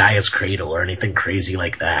 Gaia's Cradle or anything crazy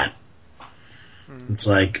like that. It's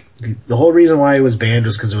like, the whole reason why it was banned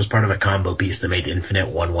was because it was part of a combo piece that made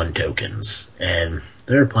infinite 1/1 tokens. And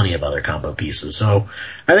there are plenty of other combo pieces. So,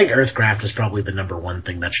 I think Earthcraft is probably the number one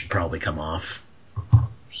thing that should probably come off.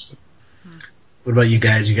 What about you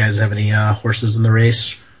guys? You guys have any, horses in the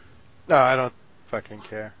race? No, I don't fucking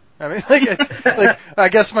care. I mean, I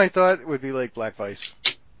guess my thought would be like Black Vice.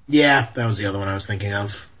 Yeah, that was the other one I was thinking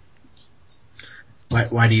of.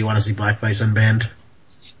 Why do you want to see Black Vice unbanned?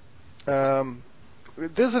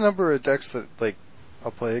 There's a number of decks that,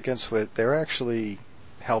 I'll play against with, they're actually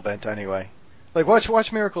hellbent anyway. Like,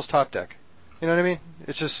 watch Miracle's top deck. You know what I mean?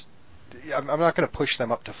 It's just, I'm not gonna push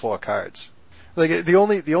them up to 4 cards. Like, I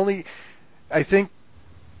think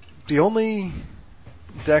the only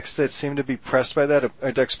decks that seem to be pressed by that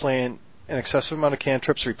are decks playing an excessive amount of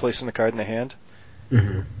cantrips, replacing the card in the hand.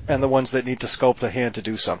 Mm-hmm. And the ones that need to sculpt a hand to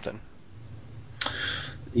do something.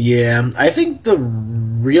 Yeah, I think the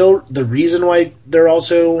reason why they're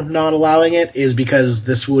also not allowing it is because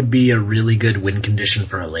this would be a really good win condition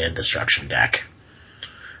for a land destruction deck.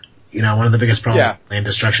 One of the biggest problems with land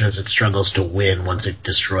destruction is it struggles to win once it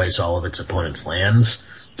destroys all of its opponent's lands.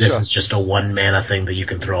 This is just a 1 mana thing that you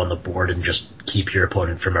can throw on the board and just keep your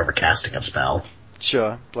opponent from ever casting a spell.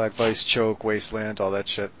 Sure. Black Vice, Choke, Wasteland, all that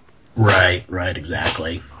shit. Right,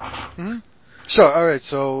 exactly. Mm-hmm. Sure, alright,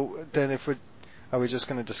 so then are we just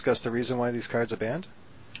going to discuss the reason why these cards are banned?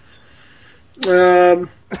 Yeah.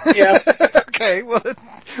 Okay, well,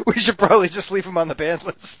 we should probably just leave them on the ban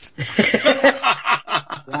list.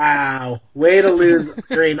 Wow. Way to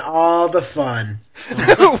drain all the fun.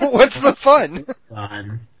 What's the fun?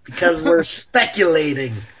 Fun. Because we're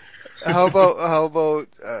speculating. How about,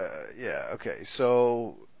 okay,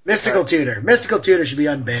 so... Mystical Tutor. Mystical Tutor should be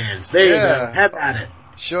unbanned. There you go. Have at it.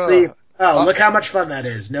 Sure. See? Oh, look how much fun that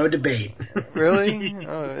is. No debate. Really?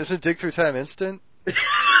 Isn't Dig Through Time instant? You're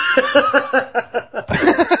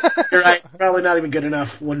right. Probably not even good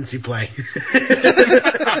enough once you play.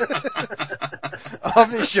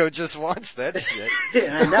 Omni Show just wants that shit.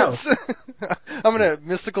 Yeah, I know. I'm gonna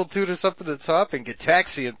Mystical Tutor something at the top and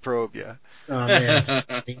Gitaxian probe you. Oh man.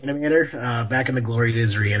 Reanimator? Back in the glory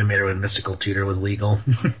days of Reanimator when Mystical Tutor was legal.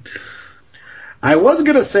 I was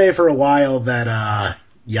gonna say for a while that,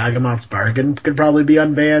 Yagamoth's Bargain could probably be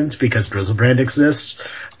unbanned because Grizzlebrand exists,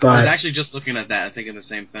 but... I was actually just looking at that and thinking the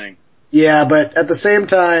same thing. Yeah, but at the same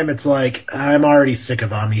time, it's like, I'm already sick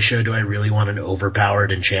of Omni Show. Do I really want an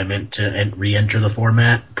overpowered enchantment to re-enter the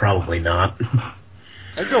format? Probably not.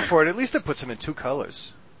 I'd go for it. At least it puts them in 2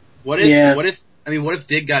 colors. What if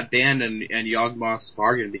Dig got banned and Yawgmoth's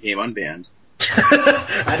Bargain became unbanned?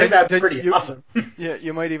 I think that'd be pretty awesome. Yeah,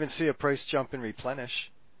 you might even see a price jump and replenish.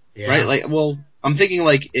 Yeah. Right? Like, well, I'm thinking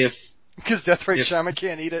like if Because Deathrite Shaman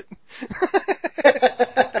can't eat it.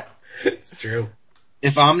 It's true.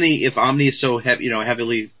 If Omni is so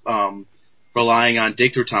heavily relying on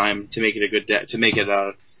dig through time to make it a good deck, to make it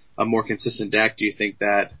a more consistent deck, do you think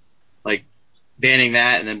that like banning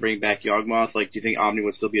that and then bringing back Yawgmoth, like do you think Omni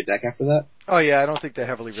would still be a deck after that? Oh yeah, I don't think they're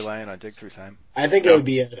heavily reliant on dig through time. I think it would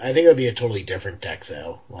be a totally different deck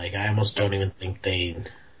though. Like I almost don't even think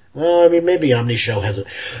well, I mean, maybe Omni Show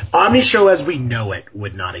as we know it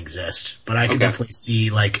would not exist, but I could definitely see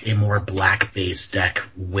like a more black-based deck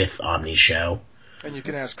with Omni Show. And you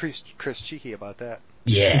can ask Chris Cheeky about that.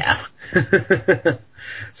 Yeah.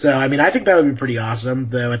 So, I mean, I think that would be pretty awesome,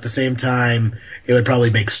 though at the same time, it would probably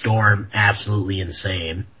make Storm absolutely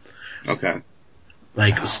insane. Okay.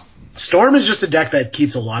 Like, Storm is just a deck that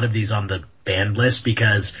keeps a lot of these on the banned list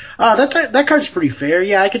because, that card's pretty fair.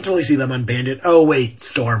 Yeah, I can totally see them unbanned it. Oh wait,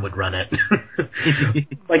 Storm would run it.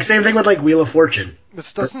 Like, same thing with like Wheel of Fortune.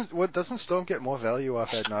 But doesn't Storm get more value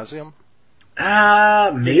off ad nauseum?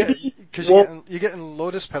 Maybe. Because you're getting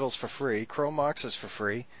Lotus Petals for free, Chrome Moxes for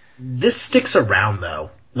free. This sticks around though.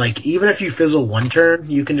 Like, even if you fizzle one turn,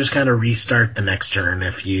 you can just kind of restart the next turn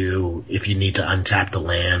if you need to untap the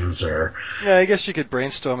lands or... Yeah, I guess you could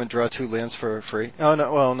brainstorm and draw 2 lands for free. Oh,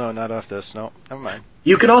 no, well, no, not off this. No, never mind.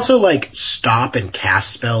 You can also, like, stop and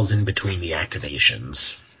cast spells in between the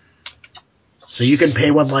activations. So you can pay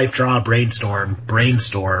 1 life, draw a brainstorm,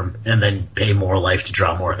 and then pay more life to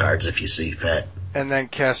draw more cards if you see fit. And then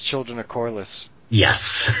cast Children of Corliss.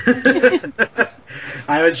 Yes.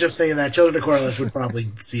 I was just thinking that Children of Corliss would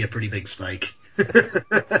probably see a pretty big spike.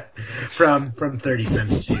 from 30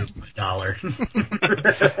 cents to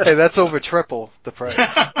 $1. Hey, that's over triple the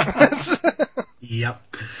price. Yep.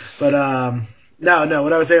 But, no,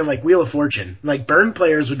 what I was saying, like, Wheel of Fortune. Like, Burn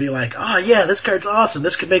players would be like, oh yeah, this card's awesome,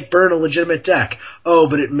 this could make Burn a legitimate deck. Oh,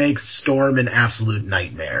 but it makes Storm an absolute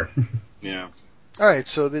nightmare. Yeah. Alright,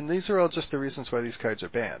 so then these are all just the reasons why these cards are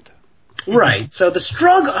banned. Right, so the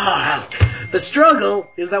struggle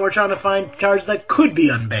is that we're trying to find cards that could be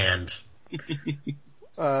unbanned.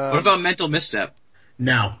 What about Mental Misstep?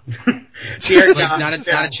 No. Like, not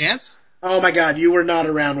a chance? Oh my god, you were not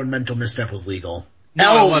around when Mental Misstep was legal. No,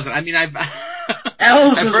 Elves. I wasn't. I mean,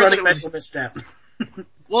 Elves was running Mental Misstep.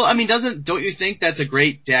 Well, I mean, don't you think that's a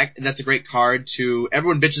great deck, that's a great card to,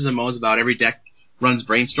 everyone bitches and moans about every deck runs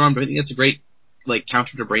Brainstorm, but I think that's a great, like,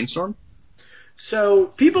 counter to Brainstorm? So,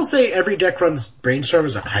 people say every deck runs Brainstorm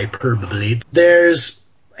as a hyperbole.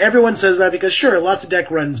 Everyone says that because sure, lots of deck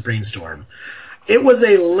runs Brainstorm. It was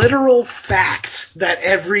a literal fact that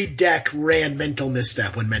every deck ran Mental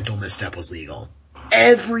Misstep when Mental Misstep was legal.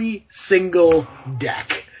 Every single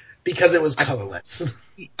deck. Because it was colorless.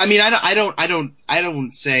 I mean, I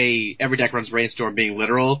don't say every deck runs Brainstorm being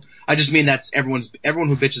literal. I just mean that's everyone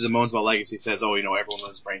who bitches and moans about Legacy says, oh, everyone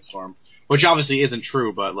runs Brainstorm. Which obviously isn't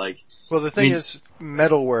true, but like... Well, the thing is,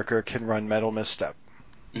 Metalworker can run Metal Misstep.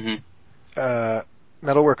 Mm-hmm.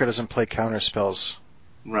 Metalworker doesn't play counter spells.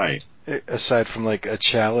 Right. Aside from like a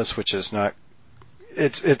Chalice, which is not...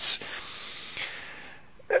 It's...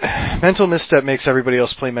 Mental Misstep makes everybody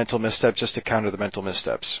else play Mental Misstep just to counter the Mental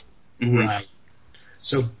Missteps. Mm-hmm. Right.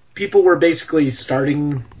 So people were basically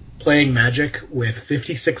starting playing Magic with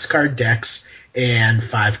 56 card decks and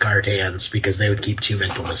 5 card hands because they would keep 2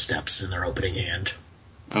 Mental Missteps in their opening hand.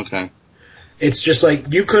 Okay. It's just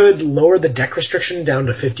like, you could lower the deck restriction down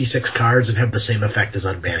to 56 cards and have the same effect as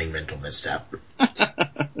unbanning Mental Misstep.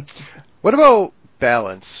 What about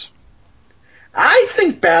Balance? I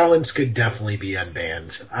think Balance could definitely be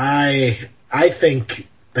unbanned. I think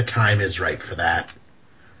the time is right for that.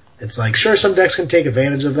 It's like, sure, some decks can take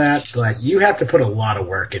advantage of that, but you have to put a lot of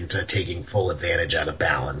work into taking full advantage out of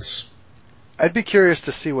Balance. I'd be curious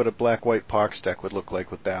to see what a black-white Pox deck would look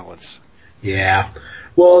like with Balance. Yeah.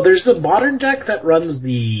 Well, there's the modern deck that runs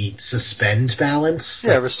the Suspend Balance.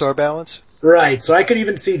 Yeah, Restore Balance. Right, so I could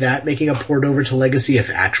even see that making a port over to Legacy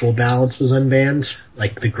if actual Balance was unbanned,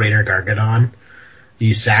 like the Greater Gargadon.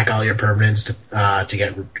 You sack all your permanents to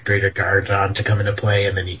get Greater Gargadon to come into play,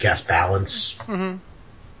 and then you cast Balance. Mm-hmm.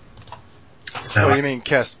 So, Oh, you mean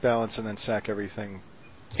cast Balance and then sack everything?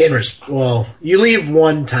 You leave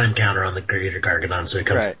 1 time counter on the Greater Gargadon so it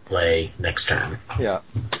comes Right. to play next turn. Yeah.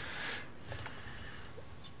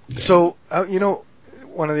 So,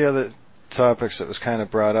 one of the other topics that was kind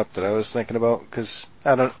of brought up that I was thinking about, because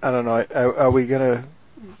I don't know, are we gonna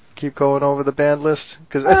keep going over the banned list?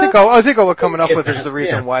 Because I think all we're coming up with is the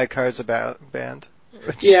reason why cards are banned.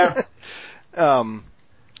 Which, Yeah.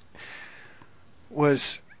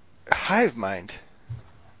 was Hive Mind.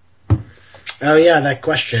 Oh yeah, that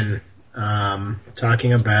question.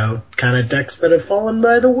 Talking about kind of decks that have fallen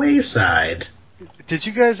by the wayside. Did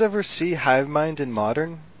you guys ever see Hivemind in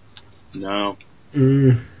Modern? No.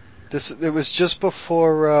 It was just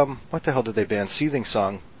before, what the hell did they ban? Seething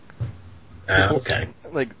Song. Okay.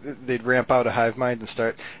 Like, they'd ramp out a Hivemind and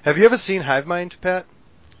start. Have you ever seen Hivemind, Pat?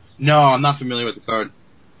 No, I'm not familiar with the card.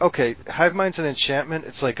 Okay, Hivemind's an enchantment.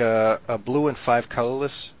 It's like a blue and 5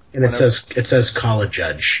 colorless. And it says call a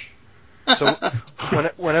judge. So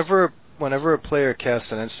whenever a player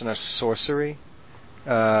casts an instant or sorcery,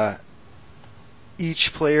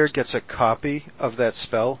 each player gets a copy of that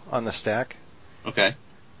spell on the stack. Okay.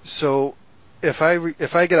 So if I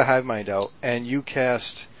get a Hivemind out and you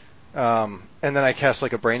cast, and then I cast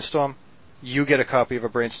like a Brainstorm, you get a copy of a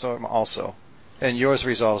Brainstorm also, and yours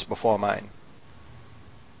resolves before mine.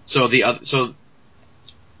 So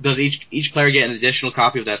does each player get an additional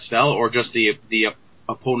copy of that spell, or just the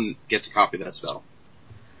opponent gets a copy of that spell?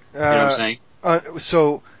 You know what I'm saying?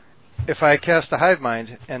 So if I cast a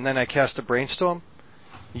Hivemind and then I cast a Brainstorm,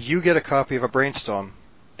 you get a copy of a Brainstorm.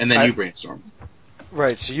 And then you brainstorm.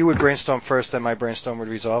 Right, so you would Brainstorm first, then my Brainstorm would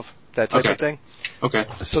resolve, that type of thing. Okay.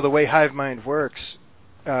 So the way Hivemind works,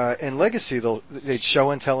 in Legacy, they'd show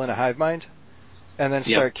and tell in a Hivemind, and then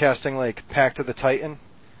start casting like Pact of the Titan,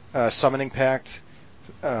 Summoning Pact,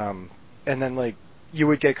 and then like you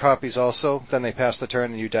would get copies also. Then they pass the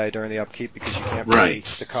turn and you die during the upkeep because you can't pay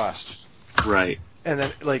the cost. Right. And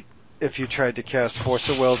then like if you tried to cast Force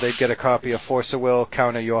of Will, they'd get a copy of Force of Will,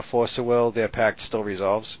 counter your Force of Will. Their Pact still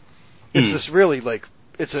resolves. It's this really like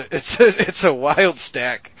it's a wild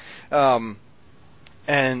stack. And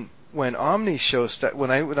when Omni Show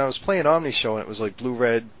when I was playing Omni Show and it was like Blue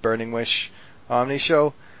Red Burning Wish Omni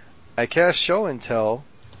Show, I cast Show and Tell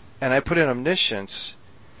and I put in Omniscience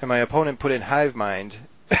and my opponent put in Hivemind.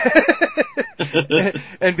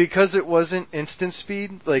 And because it wasn't instant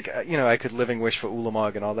speed, like I could Living Wish for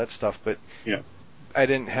Ulamog and all that stuff, but I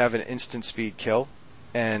didn't have an instant speed kill,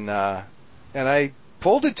 and I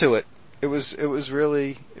folded to it. It was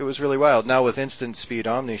really wild. Now with instant speed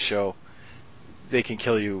Omni Show, they can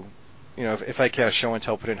kill you. If I cast Show and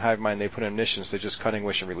Tell, put in Hivemind, they put in Omniscience, they just Cunning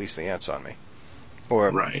Wish and release the ants on me,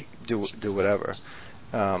 or do whatever.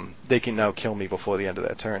 They can now kill me before the end of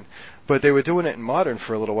that turn. But they were doing it in Modern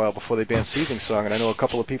for a little while before they banned Seething Song, and I know a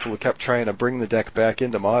couple of people who kept trying to bring the deck back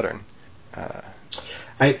into Modern.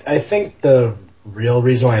 I think the real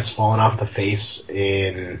reason why it's fallen off the face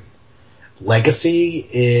in Legacy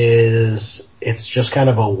is it's just kind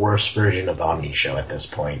of a worse version of Omni Show at this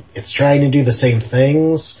point. It's trying to do the same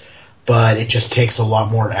things, but it just takes a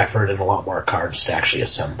lot more effort and a lot more cards to actually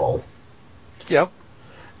assemble. Yep.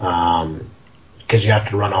 Because you have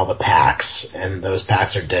to run all the packs, and those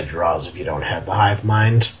packs are dead draws if you don't have the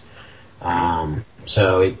Hivemind.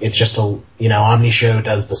 So it's just Omni Show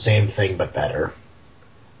does the same thing but better,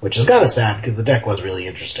 which is kind of sad because the deck was really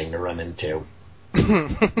interesting to run into.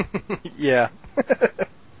 Yeah.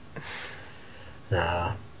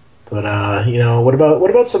 What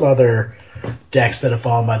about some other decks that have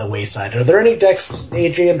fallen by the wayside? Are there any decks,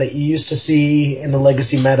 Adrian, that you used to see in the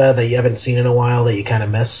Legacy meta that you haven't seen in a while that you kind of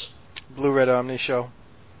miss? Blue Red Omni Show.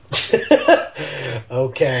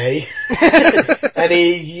 Okay.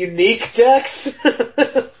 Any unique decks?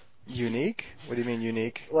 Unique? What do you mean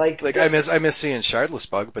unique? Like I miss seeing Shardless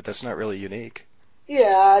Bug, but that's not really unique.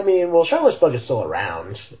 Yeah, I mean, Shardless Bug is still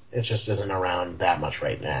around. It just isn't around that much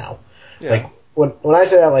right now. Yeah. Like when I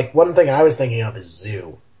say that, like one thing I was thinking of is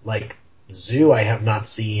Zoo. Like Zoo, I have not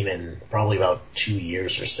seen in probably about 2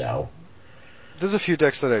 years or so. There's a few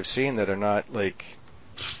decks that I've seen that are not like.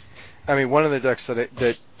 I mean, one of the decks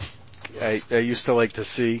that I used to like to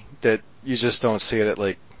see that you just don't see it at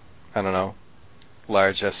like, I don't know,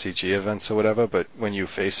 large SCG events or whatever, but when you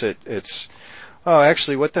face it, it's,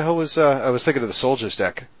 actually, what the hell was, I was thinking of the Soldiers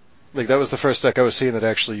deck. Like, that was the first deck I was seeing that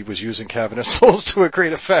actually was using Cavernous Souls to a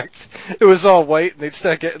great effect. It was all white, and they'd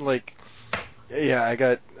start getting like, yeah, I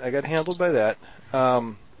got handled by that.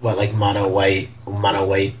 What, like mono white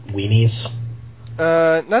weenies?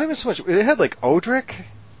 Not even so much. It had like Odric,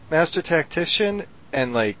 Master Tactician,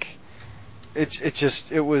 and like,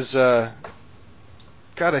 it was, God,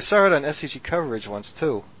 I saw it on SCG coverage once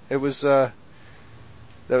too. It was, that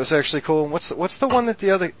was actually cool. And what's the one that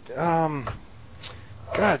the other,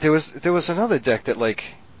 God, there was another deck that like,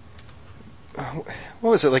 what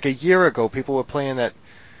was it, like a year ago people were playing that,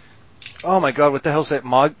 oh my God, what the hell's that,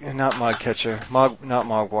 not Mog Catcher, not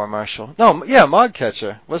Mogwar Marshal. No, yeah, Mog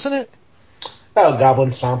Catcher, wasn't it? Oh, Goblin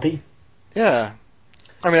Stompy? Yeah.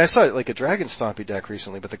 I mean, I saw like a Dragon Stompy deck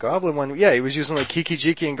recently, but the Goblin one, yeah, he was using like Kiki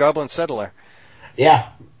Jiki and Goblin Settler. Yeah.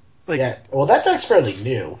 Like, yeah. Well, that deck's fairly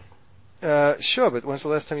new. Sure, but when's the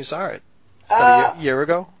last time you saw it? About a year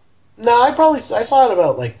ago? No, I saw it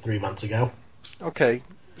about like 3 months ago. Okay,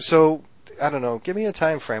 so I don't know. Give me a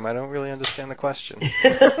time frame. I don't really understand the question.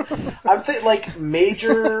 I'm thinking like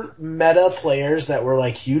major meta players that were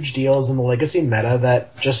like huge deals in the legacy meta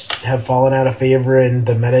that just have fallen out of favor, and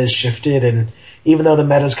the meta has shifted, and even though the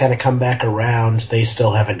meta's kind of come back around, they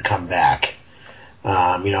still haven't come back.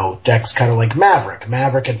 Decks kind of like Maverick.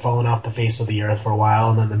 Maverick had fallen off the face of the earth for a while,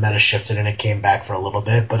 and then the meta shifted and it came back for a little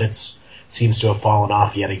bit, but it seems to have fallen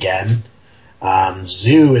off yet again.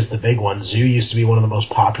 Zoo is the big one. Zoo used to be one of the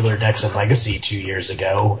most popular decks in Legacy 2 years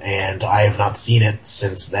ago, and I have not seen it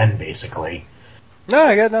since then, basically. No,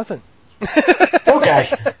 I got nothing.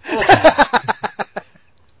 Okay.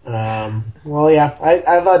 Well, yeah,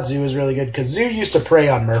 I thought Zoo was really good, because Zoo used to prey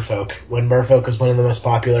on Merfolk. When Merfolk was one of the most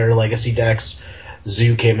popular Legacy decks,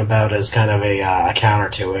 Zoo came about as kind of a counter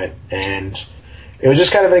to it, and it was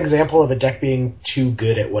just kind of an example of a deck being too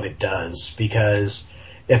good at what it does, because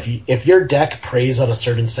if your deck preys on a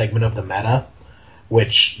certain segment of the meta,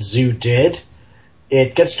 which Zoo did,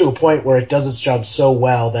 it gets to a point where it does its job so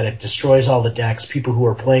well that it destroys all the decks. People who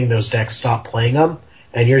are playing those decks stop playing them,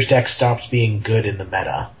 and your deck stops being good in the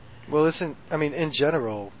meta. Well, listen, I mean, in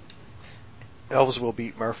general, elves will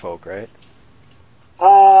beat Merfolk, right?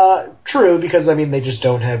 True, because I mean they just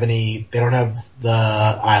don't have they don't have the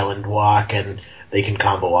island walk, and they can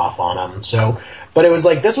combo off on them. So, but it was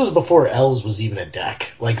like, this was before elves was even a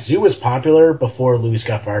deck. Like, Zoo was popular before Luis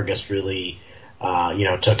Vargas really,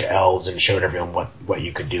 took elves and showed everyone what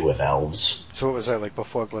you could do with elves. So what was that, like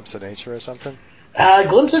before Glimpse of Nature or something?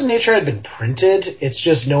 Glimpse of Nature had been printed, it's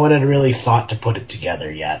just no one had really thought to put it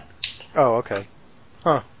together yet. Oh, okay.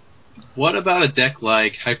 Huh. What about a deck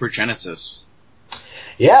like Hypergenesis?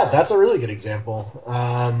 Yeah, that's a really good example.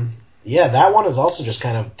 Yeah, that one has also just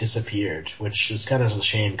kind of disappeared, which is kind of a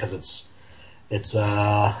shame, because it's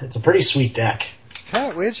a pretty sweet deck.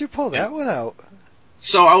 Pat, where'd you pull that one out?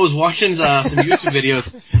 So I was watching some YouTube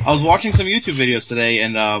videos. I was watching some YouTube videos today,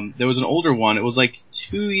 and there was an older one. It was like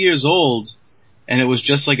 2 years old, and it was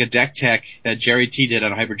just like a deck tech that Jerry T did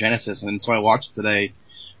on Hypergenesis, and so I watched it today,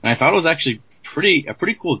 and I thought it was actually a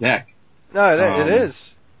pretty cool deck. No, it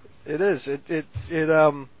is. It is.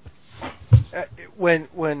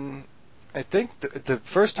 When I think the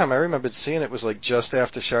first time I remembered seeing it was like just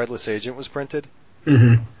after Shardless Agent was printed.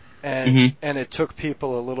 Mm-hmm. And it took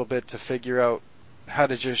people a little bit to figure out how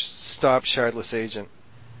to just stop Shardless Agent.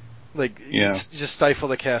 Like, just stifle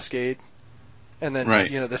the Cascade. And then,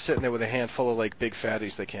 they're sitting there with a handful of like big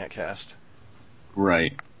fatties they can't cast.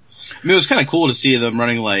 Right. I mean, it was kind of cool to see them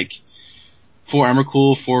running like 4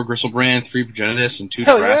 Emrakul, 4 Gristlebrand, 3 Progenitus, and 2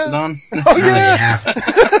 Terracodon. Yeah. Oh yeah!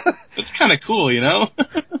 It's kind of cool,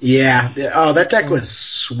 Yeah. Oh, that deck was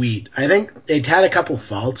sweet. I think it had a couple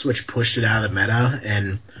faults which pushed it out of the meta,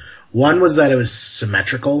 and one was that it was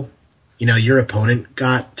symmetrical. Your opponent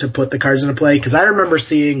got to put the cards into play, because I remember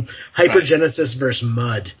seeing Hypergenesis versus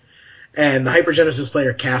Mud, and the Hypergenesis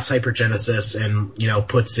player casts Hypergenesis and,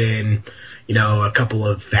 puts in, a couple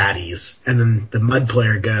of fatties, and then the Mud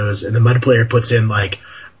player goes, and the Mud player puts in like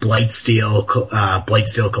Blightsteel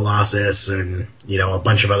Colossus, and, a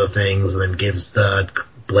bunch of other things, and then gives the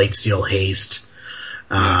Blightsteel haste,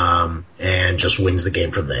 and just wins the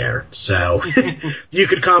game from there. So, you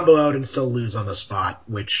could combo out and still lose on the spot,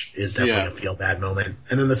 which is definitely a feel bad moment.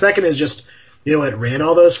 And then the second is just, it ran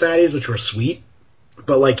all those fatties, which were sweet,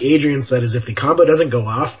 but like Adrian said, is if the combo doesn't go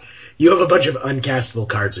off, you have a bunch of uncastable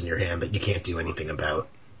cards in your hand that you can't do anything about.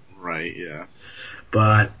 Right, yeah.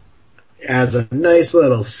 But as a nice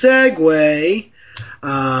little segue,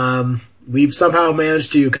 we've somehow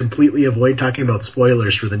managed to completely avoid talking about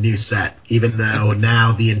spoilers for the new set, even though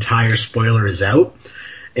now the entire spoiler is out.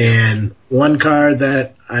 And one card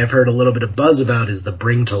that I've heard a little bit of buzz about is the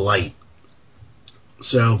Bring to Light.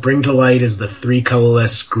 So Bring to Light is the 3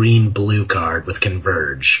 colorless green-blue card with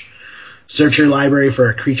Converge. Search your library for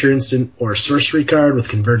a creature instant or sorcery card with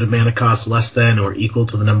converted mana cost less than or equal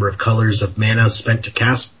to the number of colors of mana spent to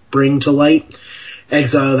cast Bring to Light.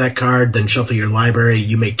 Exile that card, then shuffle your library.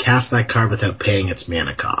 You may cast that card without paying its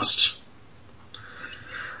mana cost.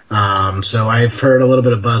 So I've heard a little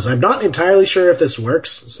bit of buzz. I'm not entirely sure if this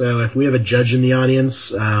works, so if we have a judge in the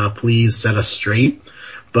audience, please set us straight.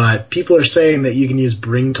 But people are saying that you can use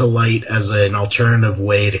Bring to Light as an alternative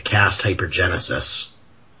way to cast Hypergenesis.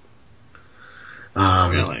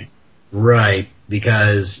 Really? Right,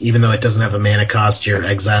 because even though it doesn't have a mana cost, you're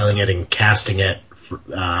exiling it and casting it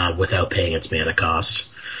without paying its mana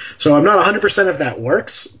cost. So I'm not 100% if that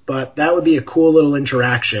works, but that would be a cool little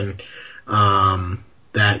interaction.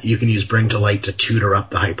 that you can use Bring to Light to tutor up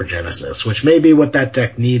the Hypergenesis, which may be what that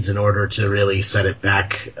deck needs in order to really set it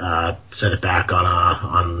back on as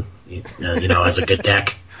a good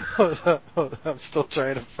deck. Hold on, I'm still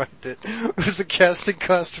trying to find it. Was the casting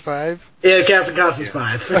cost 5? Yeah, casting cost is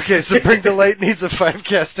 5. Okay, so Bring to Light needs a 5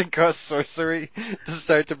 casting cost sorcery to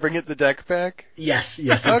start to bring the deck back? Yes, it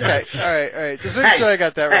does. Okay, alright. Just make sure I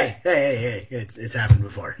got that right. Hey, it's happened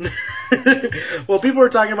before. Well, people were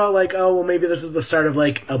talking about maybe this is the start of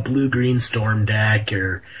a blue-green storm deck,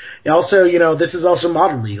 or also, this is also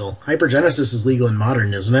modern legal. Hypergenesis is legal in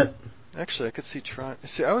modern, isn't it? Actually, I could see Tron.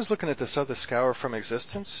 See, I was looking at this other Scour from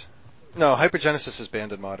Existence. No, Hypergenesis is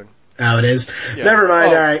banned in Modern. Oh, it is? Yeah. Never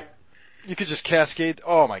mind, alright. You could just cascade.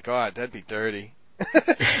 Oh my god, that'd be dirty. I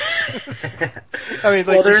mean,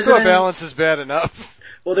 Restore Balance is bad enough.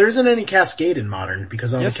 Well, there isn't any Cascade in Modern,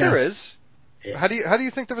 because all yes, the there is. Yeah. How do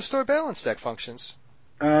you think the Restore Balance deck functions?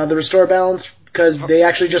 The Restore Balance, because they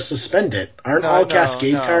actually just suspend it. Aren't all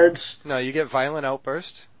Cascade cards... No, you get Violent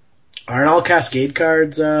Outburst. Aren't all Cascade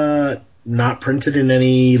cards not printed in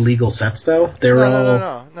any legal sets though?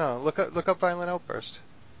 No. Look up Violent Outburst.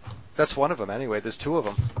 That's one of them anyway. There's 2 of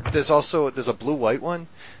them. There's a blue-white one.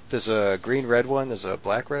 There's a green-red one. There's a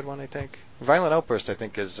black-red one, I think. Violent Outburst, I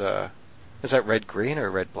think, is that red-green or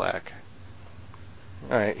red-black?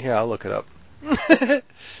 Alright, yeah, I'll look it up.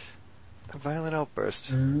 Violent Outburst.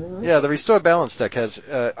 Yeah, the Restore Balance deck has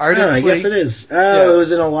Ardent Plea. I guess it is. It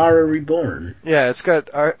was in Alara Reborn. Yeah, it's got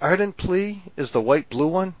Ardent Plea is the white-blue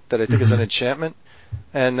one that I think is an enchantment,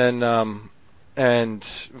 and then and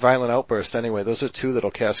Violent Outburst. Anyway, those are 2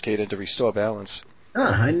 that'll cascade into Restore Balance.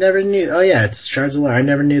 I never knew. Oh yeah, it's Shards of Alara. I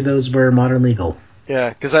never knew those were modern legal. Yeah,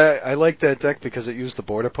 because I like that deck because it used the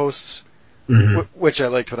border posts, which I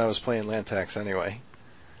liked when I was playing land tax anyway.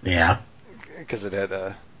 Yeah. Because it had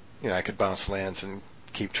I could bounce lands and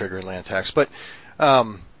keep triggering land tax. But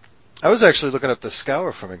I was actually looking up the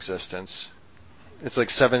Scour from Existence. It's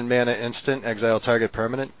 7 mana instant, exile target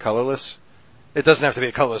permanent, colorless. It doesn't have to be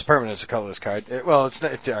a colorless permanent, it's a colorless card. It's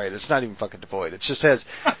not, alright, it's not even fucking devoid. It just has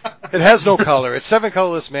no color. It's 7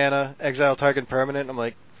 colorless mana, exile target permanent. I'm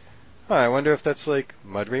like, I wonder if that's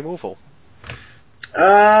mud removal.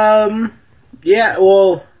 Yeah,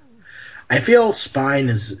 well, I feel Spine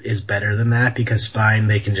is better than that because Spine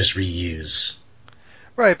they can just reuse.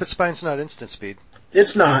 Right, but Spine's not instant speed.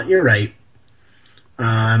 It's not. You're right.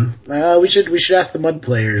 We should ask the Mud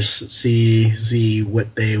players see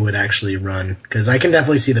what they would actually run because I can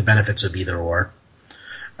definitely see the benefits of either or.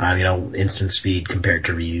 Instant speed compared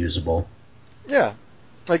to reusable. Yeah,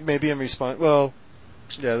 maybe in response. Well,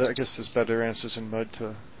 yeah, I guess there's better answers in Mud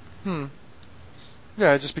to.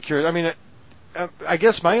 Yeah, I'd just be curious. I mean, I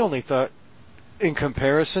guess my only thought in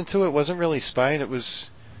comparison to it wasn't really Spine, it was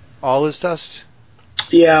All Is Dust.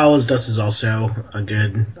 Yeah, All Is Dust is also a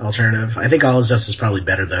good alternative. I think All Is Dust is probably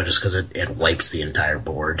better though just because it wipes the entire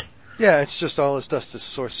board. Yeah, it's just All Is Dust is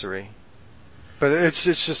sorcery. But it's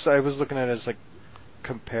just, I was looking at it as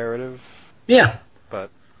comparative. Yeah. But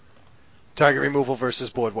target removal versus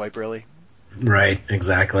board wipe really. Right,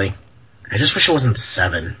 exactly. I just wish it wasn't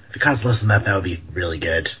 7. If it costs less than that would be really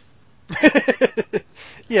good.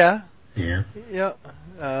 Yeah. Yeah. Yeah.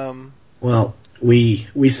 Well,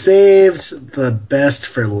 we saved the best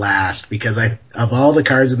for last because of all the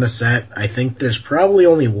cards in the set, I think there's probably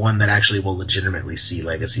only one that actually will legitimately see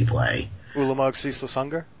Legacy play. Ulamog Ceaseless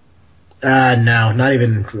Hunger? No, not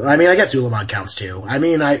even. I mean, I guess Ulamog counts too. I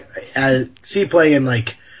mean, I see play in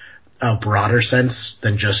a broader sense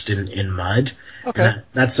than just in Mud. Okay.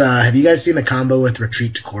 That's have you guys seen the combo with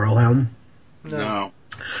Retreat to Coral Helm? No.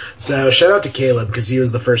 So shout out to Caleb because he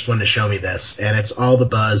was the first one to show me this, and it's all the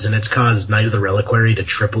buzz, and it's caused Knight of the Reliquary to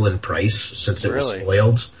triple in price since it was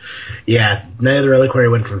spoiled. Yeah, Knight of the Reliquary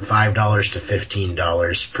went from $5 to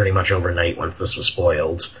 $15 pretty much overnight once this was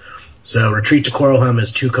spoiled. So Retreat to Coral Helm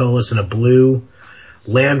is 2 colorless and a blue.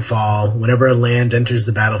 Landfall, whenever a land enters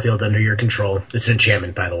the battlefield under your control, it's an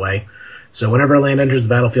enchantment by the way, so whenever a land enters the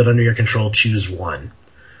battlefield under your control, choose 1.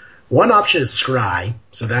 One option is Scry,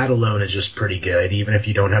 so that alone is just pretty good. Even if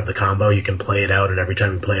you don't have the combo, you can play it out, and every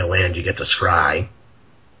time you play a land, you get to Scry.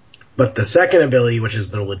 But the second ability, which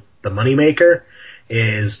is the moneymaker,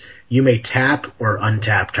 is you may tap or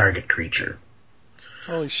untap target creature.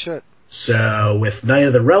 Holy shit. So with Knight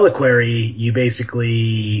of the Reliquary, you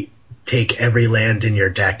basically take every land in your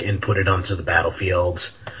deck and put it onto the battlefield.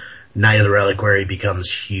 Knight of the Reliquary becomes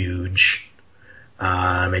huge.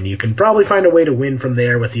 And you can probably find a way to win from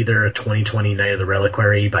there with either a 20/20 Knight of the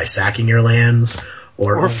Reliquary by sacking your lands,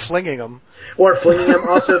 or flinging them. Or flinging them.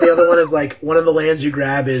 Also, the other one is one of the lands you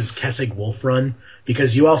grab is Kessig Wolf Run,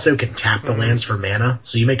 because you also can tap the lands for mana.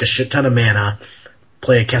 So you make a shit ton of mana,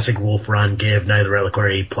 play a Kessig Wolf run, give Knight of the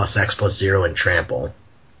Reliquary +X/+0 and trample.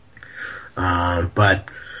 But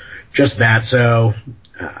just that, so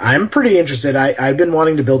I'm pretty interested. I've been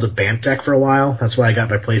wanting to build a Bant deck for a while. That's why I got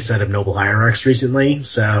my playset of Noble Hierarchs recently.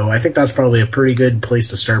 So I think that's probably a pretty good place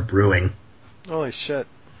to start brewing. Holy shit.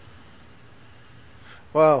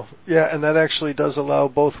 Wow. Yeah, and that actually does allow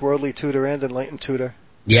both Worldly Tutor and Enlightened Tutor.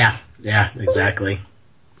 Yeah, exactly.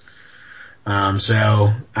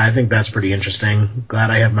 So I think that's pretty interesting.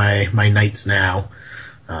 Glad I have my knights now.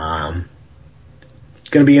 It's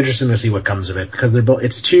going to be interesting to see what comes of it, because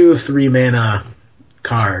it's 2 3-mana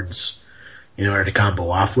cards in order to combo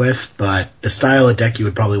off with, but the style of deck you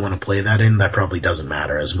would probably want to play that in, that probably doesn't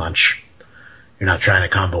matter as much. You're not trying to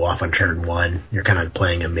combo off on turn 1. You're kind of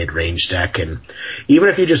playing a mid-range deck, and even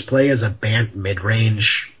if you just play as a Bant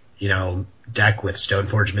mid-range, deck with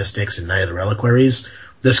Stoneforge Mystics and Knight of the Reliquaries,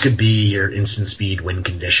 this could be your instant speed win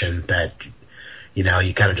condition that, you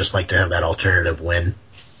kind of just like to have that alternative win.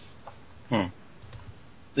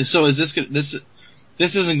 So is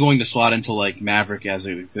this isn't going to slot into like Maverick as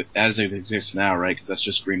it exists now, right? Because that's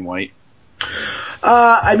just green-white.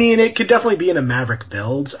 It could definitely be in a Maverick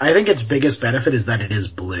build. I think its biggest benefit is that it is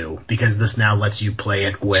blue, because this now lets you play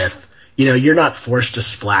it with, you're not forced to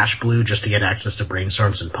splash blue just to get access to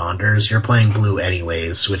Brainstorms and Ponders. You're playing blue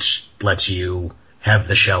anyways, which lets you have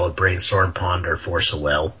the shell of Brainstorm, Ponder, Force of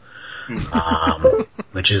Will,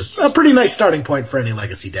 which is a pretty nice starting point for any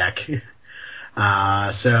Legacy deck.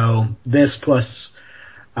 So this plus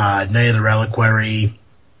Knight of the Reliquary,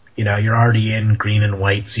 you're already in green and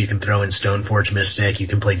white, so you can throw in Stoneforge Mystic, you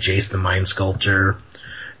can play Jace the Mind Sculptor,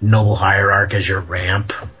 Noble Hierarch as your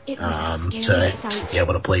ramp, to be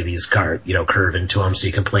able to play these curve into them, so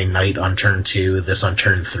you can play Knight on turn 2, this on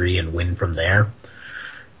turn 3, and win from there.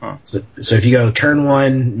 Huh. So if you go turn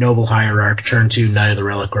 1, Noble Hierarch, turn 2, Knight of the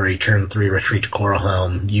Reliquary, turn 3, Retreat to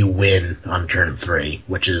Coralhelm, you win on turn 3,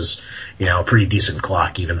 which is, a pretty decent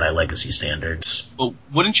clock even by Legacy standards. Well,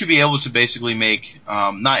 wouldn't you be able to basically make,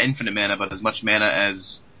 not infinite mana, but as much mana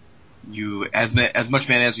as much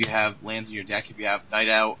mana as you have lands in your deck? If you have Knight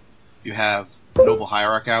out, you have Noble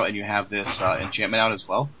Hierarch out, and you have this enchantment out as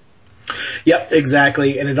well? Yep,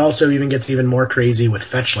 exactly. And it also even gets even more crazy with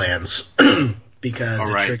fetch lands. Because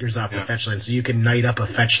it triggers off the fetch land. So you can Knight up a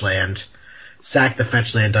fetch land, sack the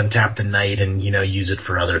fetch land, untap the Knight, and, use it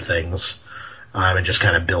for other things. And just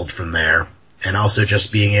kind of build from there. And also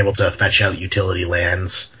just being able to fetch out utility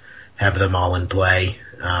lands, have them all in play.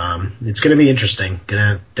 It's gonna be interesting.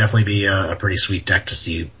 Gonna definitely be a pretty sweet deck to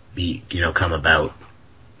see come about.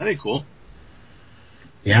 That'd be cool.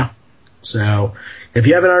 Yeah. So, if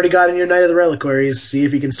you haven't already gotten your Knight of the Reliquaries, see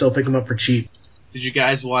if you can still pick them up for cheap. Did you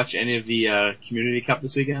guys watch any of the Community Cup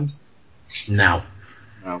this weekend? No.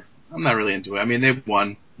 No. I'm not really into it. I mean, they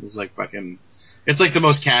won. It was like it's like the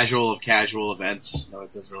most casual of casual events, so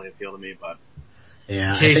it doesn't really appeal to me, but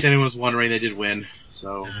yeah, in case anyone was wondering, they did win,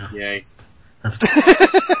 so yay. That's good.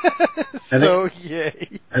 Yay. I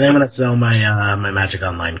think I'm gonna sell my my Magic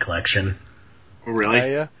Online collection. Oh,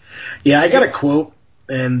 really? Yeah, I got a quote,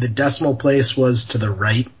 and the decimal place was to the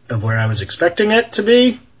right of where I was expecting it to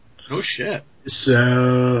be. Oh shit.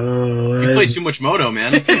 So you play too much Moto,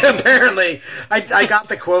 man. Apparently, I got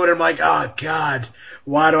the quote. And I'm like, oh god,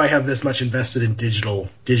 why do I have this much invested in digital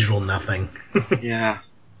nothing? Yeah,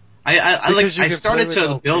 I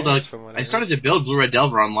started to build Blue Red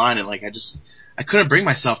Delver online, and I couldn't bring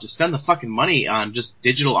myself to spend the fucking money on just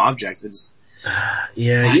digital objects.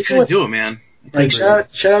 I couldn't do it, man. Like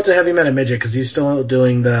shout out to Heavy Meta Midget, because he's still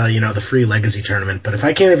doing the the free Legacy tournament. But if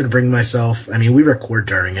I can't even bring myself, I mean, we record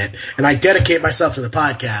during it, and I dedicate myself to the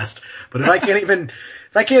podcast. But if I can't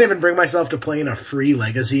even bring myself to play in a free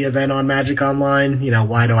Legacy event on Magic Online,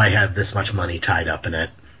 why do I have this much money tied up in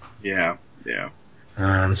it? Yeah. So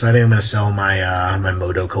I think I'm going to sell my my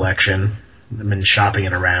Moto collection. I've been shopping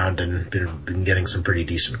it around and been getting some pretty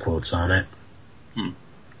decent quotes on it.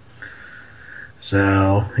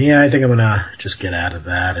 So, yeah, I think I'm gonna just get out of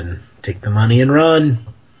that and take the money and run.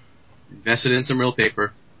 Invest it in some real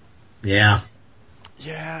paper. Yeah.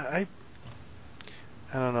 Yeah,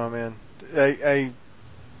 I don't know, man. I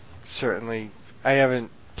haven't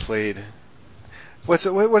played. What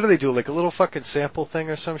do they do? Like a little fucking sample thing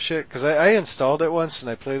or some shit? Because I installed it once and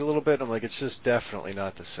I played a little bit and I'm like, it's just definitely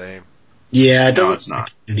not the same. Yeah, it doesn't. It's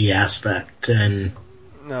not. The aspect and.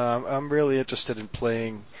 No, I'm really interested in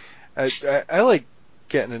playing. I like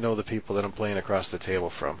getting to know the people that I'm playing across the table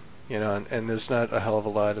from, and there's not a hell of a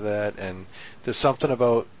lot of that, and there's something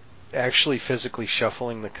about actually physically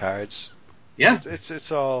shuffling the cards. Yeah.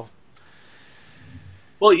 It's all.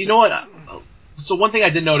 Well, you know what? So one thing I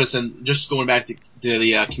did notice, and just going back to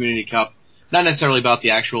the Community Cup, not necessarily about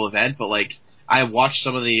the actual event, but like I watched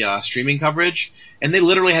some of the streaming coverage, and they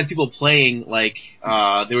literally had people playing like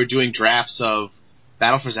they were doing drafts of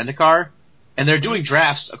Battle for Zendikar, and they're doing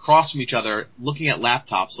drafts across from each other, looking at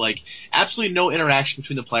laptops. Like absolutely no interaction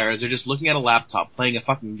between the players. They're just looking at a laptop, playing a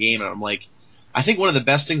fucking game, and I'm like, I think one of the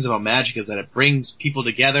best things about Magic is that it brings people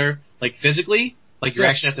together, like physically, like you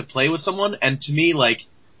actually have to play with someone. And to me, like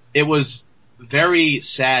it was very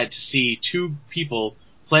sad to see two people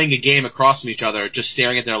playing a game across from each other, just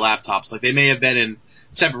staring at their laptops. Like they may have been in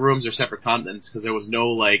separate rooms or separate continents because there was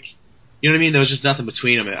no like, you know what I mean? There was just nothing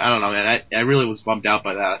between them. I don't know, man. I really was bummed out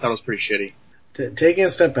by that. I thought it was pretty shitty. Taking a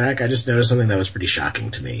step back, I just noticed something that was pretty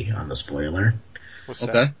shocking to me on the spoiler. What's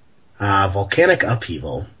that? Volcanic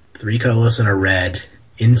Upheaval. 3 colorless and a red,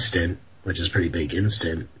 instant, which is pretty big,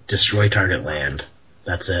 instant, destroy target land.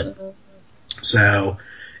 That's it. So,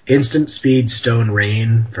 instant speed, stone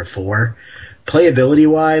rain for 4. Playability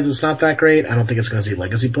wise, it's not that great. I don't think it's going to see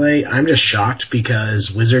legacy play. I'm just shocked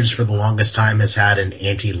because Wizards for the longest time has had an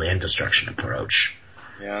anti-land destruction approach.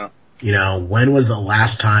 Yeah. You know, when was the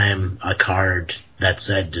last time a card that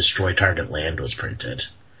said destroy target land was printed?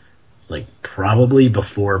 Like, probably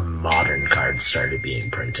before modern cards started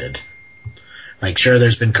being printed. Like, sure,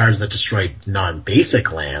 there's been cards that destroy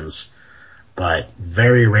non-basic lands, but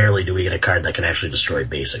very rarely do we get a card that can actually destroy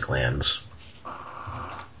basic lands.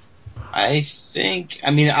 I think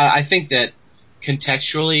that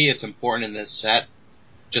contextually it's important in this set,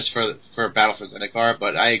 just for Battle for Zendikar,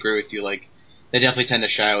 but I agree with you, like, they definitely tend to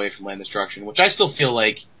shy away from land destruction, which I still feel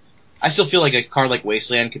like a card like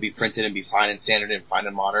Wasteland could be printed and be fine in Standard and fine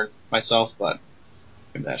in Modern myself, but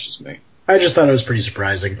maybe that's just me. I just thought it was pretty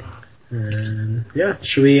surprising. And yeah,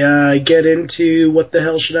 should we get into what the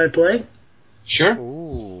hell should I play? Sure.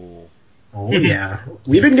 Ooh. Oh yeah.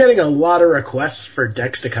 We've been getting a lot of requests for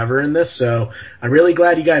decks to cover in this, so I'm really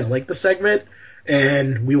glad you guys like the segment,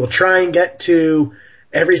 and we will try and get to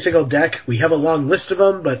every single deck. We have a long list of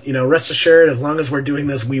them, but, you know, rest assured, as long as we're doing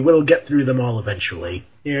this, we will get through them all eventually.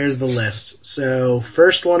 Here's the list. So,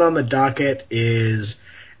 first one on the docket is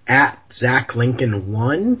at Zach Lincoln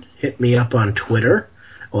 1. Hit me up on Twitter.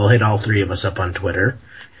 Well, hit all 3 of us up on Twitter.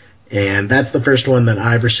 And that's the first one that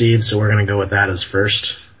I've received, so we're going to go with that as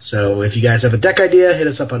first. So, if you guys have a deck idea, hit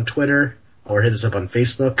us up on Twitter or hit us up on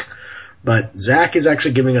Facebook. But Zach is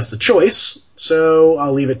actually giving us the choice, so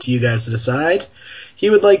I'll leave it to you guys to decide. He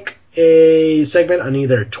would like a segment on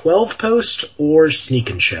either 12 Post or Sneak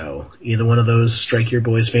and Show. Either one of those strike your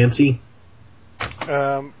boys' fancy?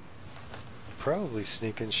 Probably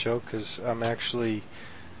Sneak and Show, because I'm actually...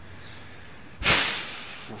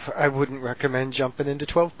 I wouldn't recommend jumping into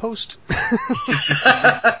 12 Post.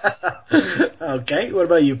 Okay, what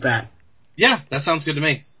about you, Pat? Yeah, that sounds good to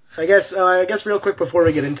me. I guess real quick before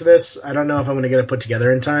we get into this, I don't know if I'm going to get it put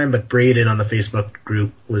together in time, but Braden on the Facebook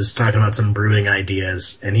group was talking about some brewing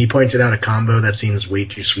ideas, and he pointed out a combo that seems way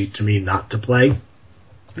too sweet to me not to play.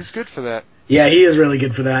 He's good for that. Yeah, he is really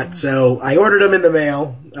good for that. So I ordered them in the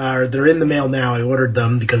mail, or they're in the mail now. I ordered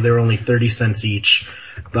them because they were only 30 cents each.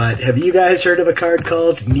 But have you guys heard of a card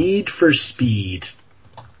called Need for Speed?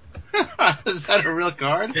 Is that a real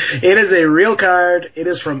card? It is a real card. It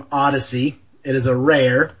is from Odyssey. It is a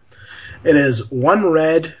rare. It is 1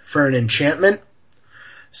 red for an enchantment.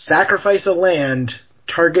 Sacrifice a land.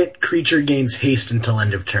 Target creature gains haste until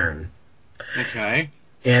end of turn. Okay.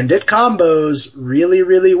 And it combos really,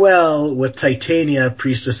 really well with Titania,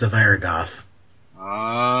 Priestess of Aragoth.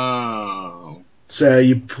 Oh. So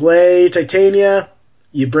you play Titania,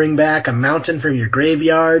 you bring back a mountain from your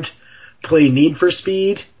graveyard, play Need for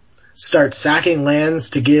Speed, start sacking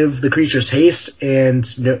lands to give the creatures haste, and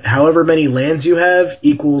however many lands you have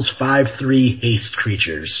equals 5/3 haste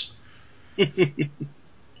creatures.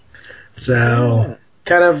 So,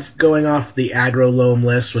 kind of going off the aggro loam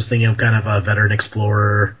list, was thinking of kind of a Veteran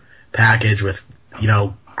Explorer package with,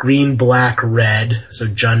 green, black, red, so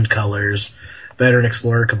Jund colors, Veteran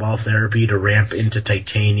Explorer, Cabal Therapy to ramp into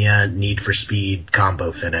Titania, Need for Speed,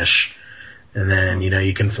 combo finish. And then,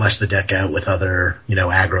 you can flesh the deck out with other,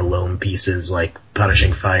 aggro loam pieces like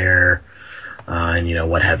Punishing Fire, and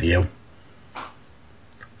what have you.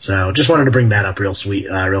 So, just wanted to bring that up real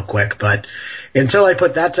quick, but until I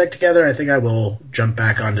put that deck together, I think I will jump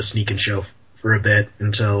back onto Sneak and Show for a bit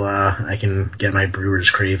until I can get my Brewer's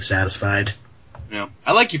Crave satisfied. Yeah,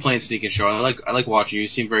 I like you playing Sneak and Show. I like watching you. You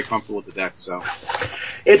seem very comfortable with the deck, so.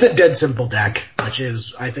 It's a dead simple deck, which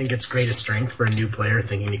is, I think, its greatest strength for a new player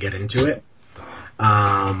thinking to get into it.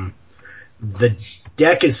 The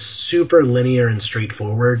deck is super linear and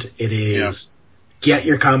straightforward. It is get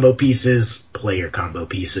your combo pieces, play your combo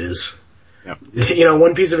pieces. Yep.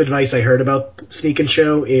 One piece of advice I heard about Sneak and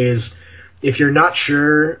Show is if you're not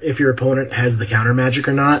sure if your opponent has the counter magic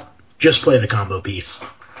or not, just play the combo piece.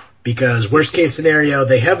 Because worst case scenario,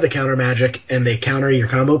 they have the counter magic and they counter your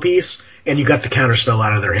combo piece, and you got the counter spell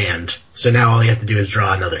out of their hand. So now all you have to do is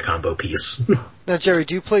draw another combo piece. Now, Jerry,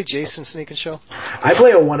 do you play Jace in Sneak and Show? I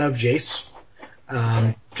play a 1 of Jace,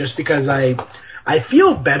 just because I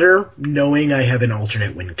feel better knowing I have an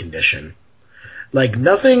alternate win condition. Like,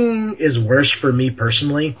 nothing is worse for me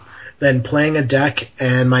personally than playing a deck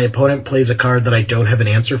and my opponent plays a card that I don't have an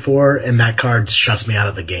answer for, and that card shuts me out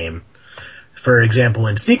of the game. For example,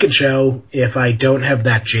 in Sneak and Show, if I don't have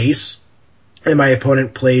that Jace, and my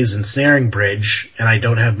opponent plays Ensnaring Bridge, and I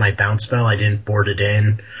don't have my bounce spell, I didn't board it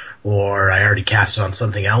in, or I already cast it on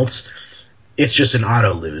something else, it's just an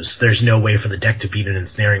auto lose. There's no way for the deck to beat an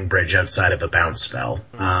Ensnaring Bridge outside of a bounce spell.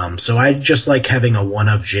 So I just like having a 1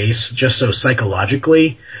 of Jace, just so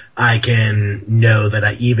psychologically I can know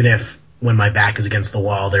that even if when my back is against the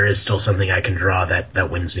wall, there is still something I can draw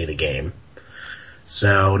that wins me the game.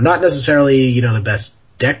 So not necessarily, the best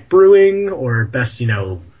deck brewing or best,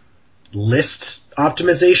 list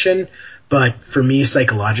optimization, but for me,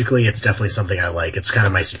 psychologically, it's definitely something I like. It's kind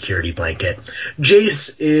of my security blanket.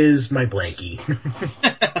 Jace is my blankie.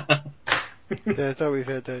 Yeah, I thought we've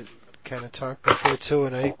had that kind of talk before too,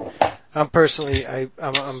 and I'm personally, I'm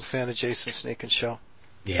a fan of Jace and Sneak and Show.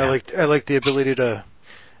 Yeah. I like the ability to,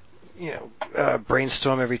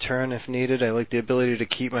 brainstorm every turn if needed. I like the ability to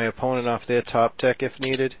keep my opponent off their top deck if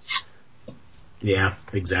needed. Yeah,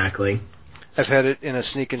 exactly. I've had it in a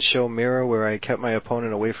Sneak and Show mirror where I kept my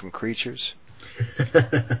opponent away from creatures.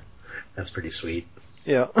 That's pretty sweet.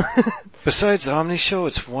 Yeah. Besides Omni Show,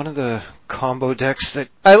 it's one of the combo decks that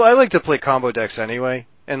I like to play combo decks anyway.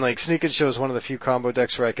 And like Sneak and Show is one of the few combo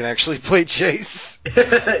decks where I can actually play Jace.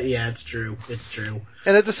 Yeah, it's true. It's true.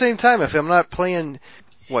 And at the same time, if I'm not playing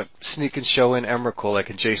Sneak and Show in Emrakul, I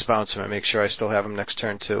can Jace bounce him and make sure I still have him next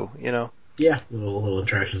turn too, Yeah, little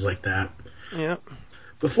interactions like that. Yeah.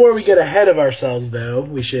 Before we get ahead of ourselves, though,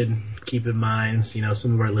 we should keep in mind,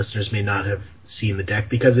 some of our listeners may not have seen the deck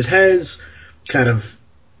because it has kind of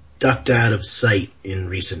ducked out of sight in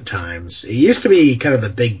recent times. It used to be kind of the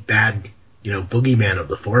big bad, boogeyman of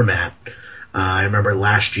the format. I remember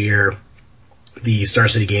last year, the Star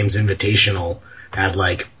City Games Invitational had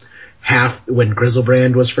half, when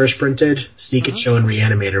Grizzlebrand was first printed, Sneak and Show and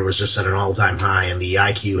Reanimator was just at an all-time high, and the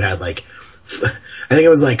IQ had I think it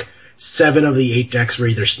was 7 of the 8 decks were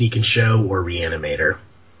either Sneak and Show or Reanimator.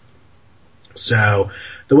 So,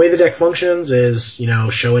 the way the deck functions is,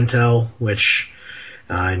 Show and Tell, which,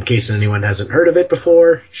 in case anyone hasn't heard of it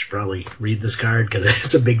before, you should probably read this card because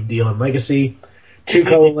it's a big deal in Legacy. 2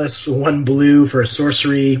 colorless, 1 blue for a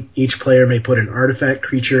sorcery. Each player may put an artifact,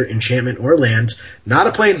 creature, enchantment, or land. Not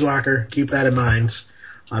a planeswalker. Keep that in mind.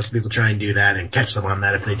 Lots of people try and do that and catch them on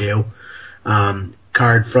that if they do.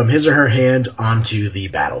 Card from his or her hand onto the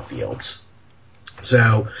battlefield.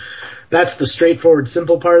 So that's the straightforward,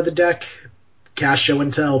 simple part of the deck. Cast Show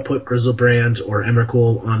and Tell, put Grizzlebrand or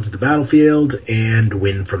Emrakul onto the battlefield, and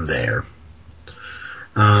win from there.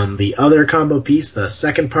 The other combo piece, the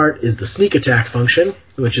second part, is the Sneak Attack function,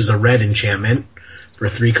 which is a red enchantment for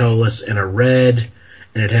 3 colorless and a red,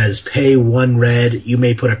 and it has pay 1 red. You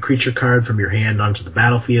may put a creature card from your hand onto the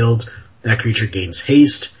battlefield. That creature gains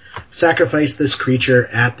haste. Sacrifice this creature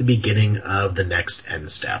at the beginning of the next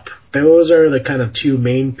end step. Those are the kind of 2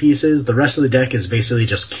 main pieces. The rest of the deck is basically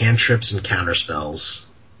just cantrips and counterspells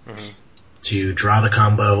to draw the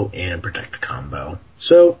combo and protect the combo.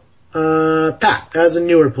 So, Pat, as a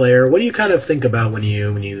newer player, what do you kind of think about when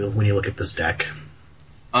you look at this deck?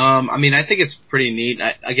 I think it's pretty neat.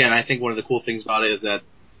 I think one of the cool things about it is that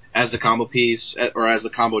as the combo piece, or as the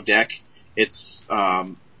combo deck, it's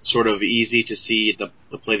sort of easy to see the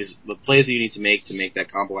plays that you need to make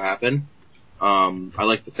that combo happen. I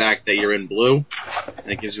like the fact that you're in blue,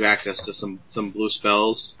 and it gives you access to some blue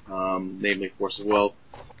spells, namely Force of Will.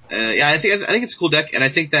 I think it's a cool deck, and I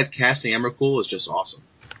think that casting Emrakul is just awesome.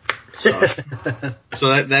 So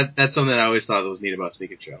that's something that I always thought was neat about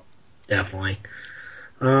Sneak and Show. Definitely.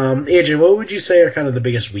 Adrian, what would you say are kind of the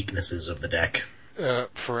biggest weaknesses of the deck?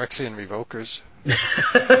 Phyrexian Revokers.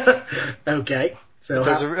 Okay. So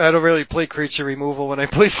I don't really play creature removal when I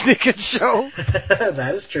play Sneak and Show.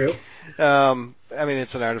 That is true.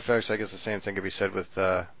 It's an artifact, so I guess the same thing could be said with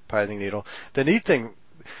Pithing Needle. The neat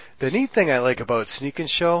thing I like about Sneak and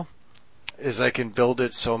Show is I can build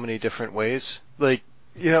it so many different ways. One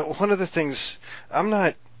of the things I'm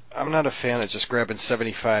not a fan of just grabbing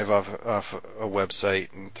 75 off a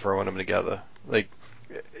website and throwing them together.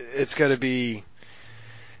 It's got to be.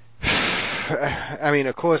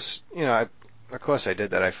 Of course, of course I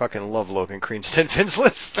did that. I fucking love Logan Green's 10 pins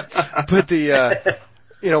list. But the,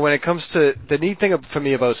 when it comes to the neat thing for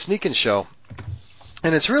me about Sneak and Show,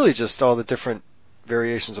 and it's really just all the different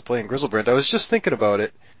variations of playing Grizzlebrand. I was just thinking about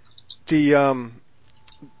it.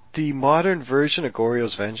 The modern version of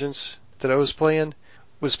Goryo's Vengeance that I was playing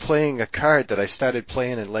a card that I started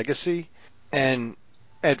playing in Legacy, and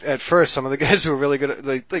at first some of the guys who were really good at,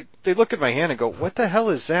 they look at my hand and go, "What the hell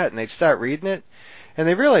is that?" And they'd start reading it, and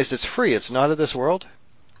they realized it's free. It's Not of This World.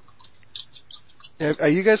 Are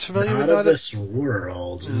you guys familiar with Not of This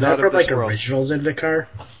World? Is that from original Zendikar?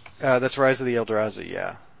 That's Rise of the Eldrazi,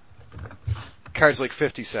 yeah. Card's like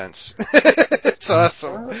 50 cents. It's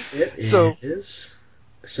awesome. It is.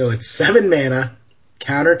 So it's 7 mana,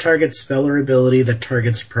 counter target spell or ability that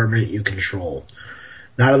targets a permanent you control.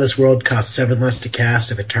 Not of This World costs 7 less to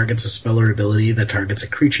cast if it targets a spell or ability that targets a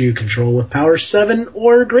creature you control with power 7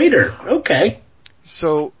 or greater. Okay.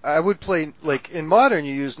 So I would play, in Modern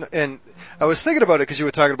you use, and I was thinking about it because you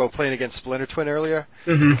were talking about playing against Splinter Twin earlier.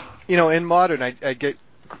 Mm-hmm. In Modern I'd get,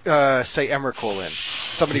 say, Emrakul in.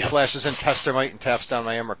 Somebody flashes in Pestermite and taps down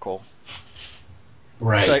my Emrakul.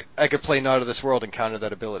 Right. So I could play Not of This World and counter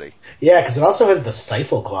that ability. Yeah, because it also has the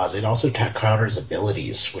Stifle clause. It also counters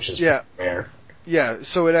abilities, which is rare. Yeah,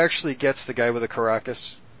 so it actually gets the guy with a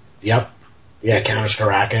Caracas. Yep. Yeah, counters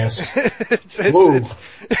Caracas. It's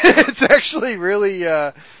actually really,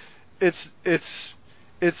 it's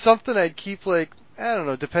something I'd keep, I don't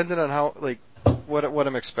know, depending on how, what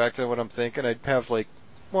I'm expecting, what I'm thinking, I'd have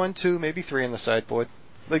 1, 2, maybe 3 in the sideboard.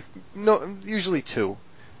 No, usually 2.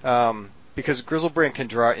 Because Grizzlebrand can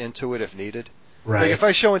draw into it if needed. Right. If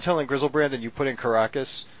I show and tell in Grizzlebrand and you put in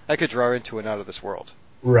Caracas, I could draw into it Out of This World.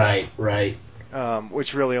 Right.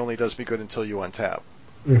 Which really only does me good until you untap.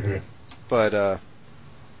 Mm-hmm. But,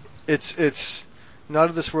 it's Not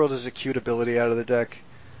of This World is a cute ability out of the deck.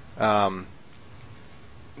 The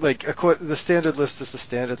standard list is the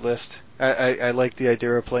standard list. I like the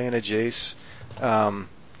idea of playing a Jace.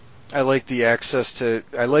 I like the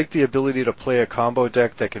I like the ability to play a combo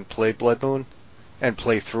deck that can play Blood Moon and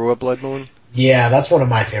play through a Blood Moon. Yeah, that's one of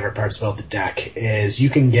my favorite parts about the deck, is you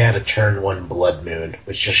can get a turn 1 Blood Moon,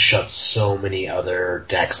 which just shuts so many other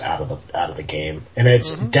decks out of the game. And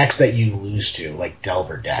it's decks that you lose to, like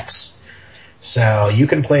Delver decks. So you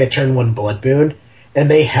can play a turn 1 Blood Moon, and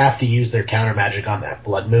they have to use their counter magic on that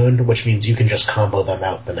Blood Moon, which means you can just combo them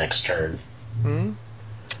out the next turn.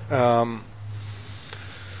 Mm-hmm.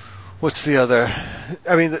 What's the other?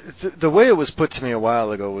 I mean, the way it was put to me a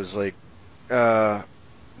while ago was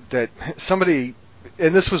that somebody,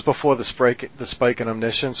 and this was before the spike in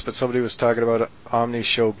Omniscience, but somebody was talking about Omni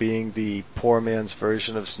Show being the poor man's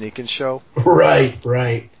version of Sneak and Show. Right.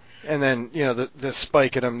 And then, the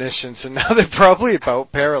spike in Omniscience, and now they're probably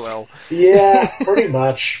about parallel. Yeah, pretty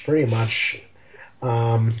much.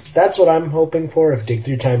 That's what I'm hoping for. If Dig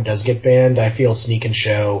Through Time does get banned, I feel Sneak and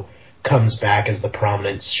Show comes back as the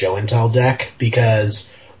prominent show and tell deck,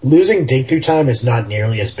 because losing Dig Through Time is not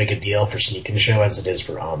nearly as big a deal for Sneak and Show as it is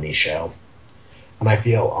for Omni Show. And I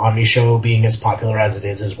feel Omni Show being as popular as it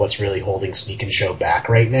is what's really holding Sneak and Show back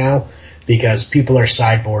right now, because people are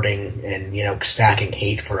sideboarding and, stacking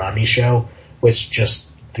hate for Omni Show, which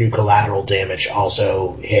just through collateral damage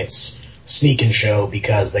also hits Sneak and Show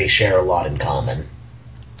because they share a lot in common.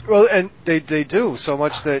 Well, and they do, so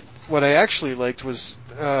much that what I actually liked was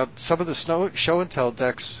some of the show and tell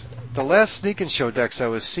decks. The last Sneak and Show decks I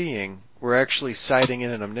was seeing were actually siding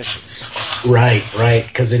in an Omniscience. Right,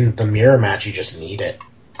 because in the mirror match you just need it.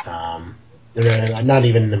 Not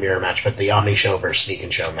even the mirror match, but the Omni Show versus Sneak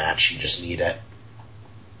and Show match, you just need it.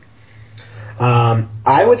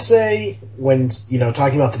 I would say, when,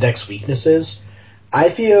 talking about the deck's weaknesses, I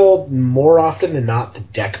feel more often than not the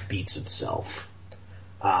deck beats itself.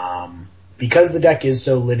 Because the deck is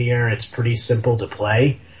so linear, it's pretty simple to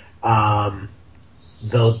play.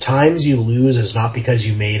 The times you lose is not because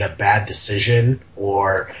you made a bad decision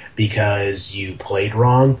or because you played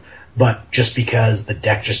wrong, but just because the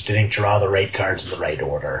deck just didn't draw the right cards in the right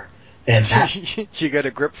order. And that, you got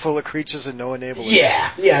a grip full of creatures and no enablers.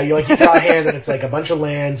 Yeah. You draw a hand and it's like a bunch of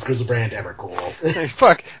lands, Grizzlebrand, Evercool.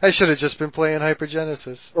 Fuck, I should have just been playing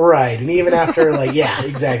Hypergenesis. Right, and even after,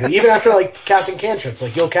 exactly. Even after, casting cantrips,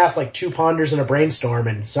 you'll cast, 2 Ponders and a Brainstorm,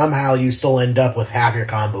 and somehow you still end up with half your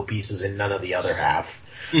combo pieces and none of the other half.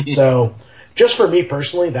 So, just for me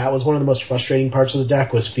personally, that was one of the most frustrating parts of the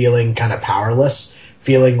deck, was feeling kind of powerless,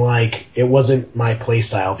 feeling like it wasn't my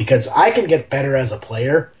playstyle, because I can get better as a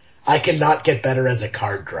player. I cannot get better as a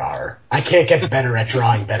card drawer. I can't get better at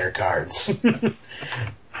drawing better cards.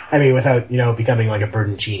 I mean, without, becoming like a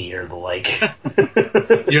Bertoncini or the like.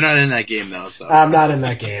 You're not in that game, though, so. I'm not in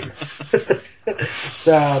that game.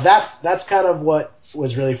 So that's kind of what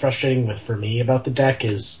was really frustrating for me about the deck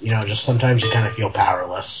is, just sometimes you kind of feel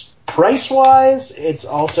powerless. Price-wise, it's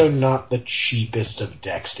also not the cheapest of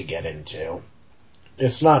decks to get into.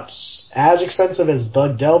 It's not as expensive as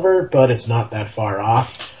Bug Delver, but it's not that far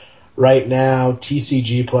off. Right now,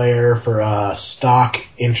 TCG Player for a stock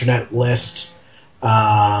internet list,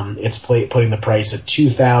 it's putting the price at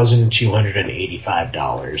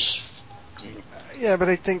 $2,285. Yeah, but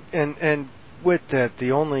I think, and with that,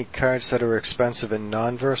 the only cards that are expensive and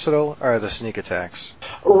non-versatile are the sneak attacks.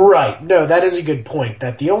 Right. No, that is a good point.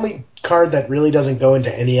 That the only card that really doesn't go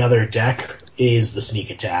into any other deck is the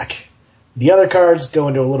sneak attack. The other cards go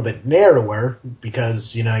into a little bit narrower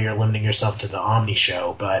because, you're limiting yourself to the Omni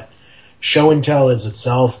Show, but Show and Tell is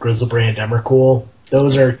itself, Grizzlebrand, Emrakul,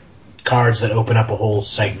 those are cards that open up a whole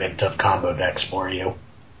segment of combo decks for you.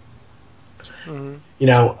 Mm-hmm.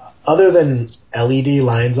 Other than LED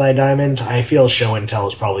Lion's Eye Diamond, I feel Show and Tell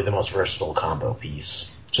is probably the most versatile combo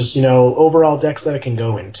piece. Just, overall decks that it can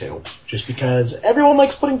go into. Just because everyone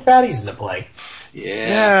likes putting fatties into play.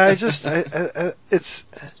 Yeah,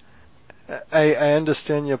 I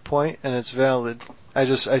understand your point, and it's valid.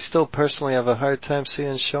 I still personally have a hard time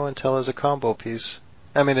seeing Show and Tell as a combo piece.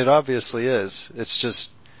 I mean, it obviously is. It's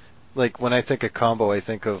just, like, when I think of combo, I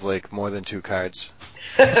think of, like, more than 2 cards.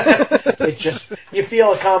 You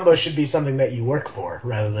feel a combo should be something that you work for,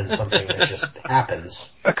 rather than something that just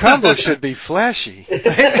happens. A combo should be flashy.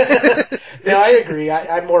 No, I agree.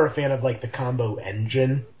 I'm more a fan of, like, the combo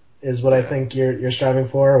engine, is what I think you're striving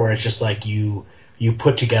for, where it's just like you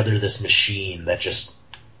put together this machine that just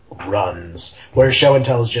runs. Where Show and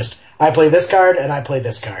Tell is just, I play this card and I play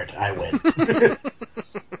this card. I win.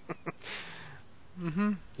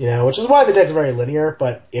 Mm-hmm. Which is why the deck's very linear,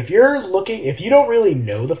 but if you don't really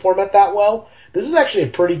know the format that well, this is actually a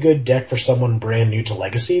pretty good deck for someone brand new to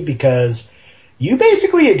Legacy because you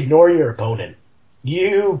basically ignore your opponent.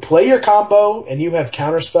 You play your combo and you have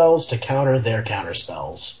counterspells to counter their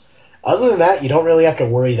counterspells. Other than that, you don't really have to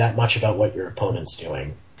worry that much about what your opponent's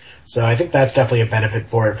doing. So I think that's definitely a benefit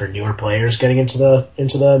for it for newer players getting into the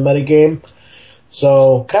metagame.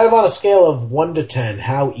 So kind of on a scale of 1 to 10,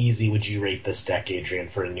 how easy would you rate this deck, Adrian,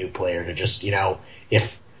 for a new player to just,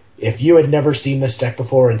 if you had never seen this deck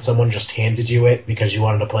before and someone just handed you it because you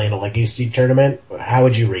wanted to play in a Legacy tournament, how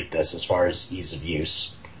would you rate this as far as ease of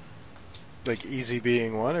use? Like easy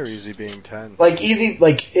being 1 or easy being 10? Like easy,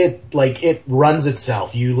 it runs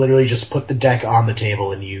itself. You literally just put the deck on the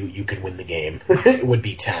table and you can win the game. It would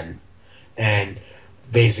be 10. And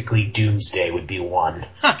basically Doomsday would be 1.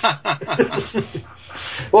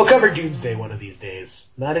 We'll cover Doomsday one of these days.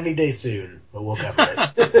 Not any day soon, but we'll cover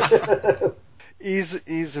it.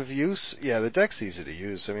 Ease of use? Yeah, the deck's easy to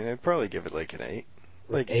use. I mean, I'd probably give it like an 8.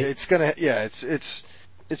 Like, 8?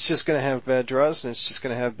 It's just gonna have bad draws and it's just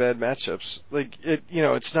gonna have bad matchups. Like,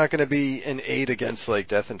 it's not gonna be an 8 against, like,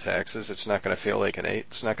 Death and Taxes. It's not gonna feel like an 8.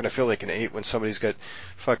 It's not gonna feel like an 8 when somebody's got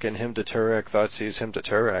fucking Hymn to Turak, Thoughtseize, Hymn to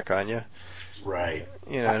Turak on you. Right.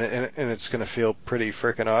 And it's gonna feel pretty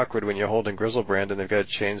frickin' awkward when you're holding Grizzlebrand and they've got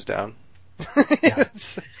chains down.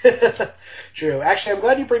 True. Actually, I'm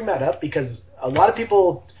glad you bring that up because a lot of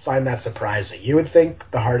people find that surprising. You would think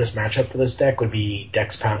the hardest matchup for this deck would be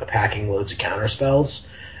decks packing loads of counterspells.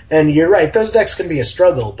 And you're right, those decks can be a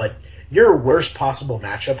struggle, but your worst possible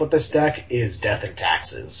matchup with this deck is Death and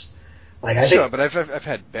Taxes. Like, I think, but I've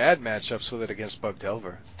had bad matchups with it against Bug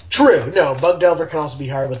Delver. True. No, Bug Delver can also be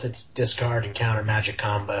hard with its discard and counter magic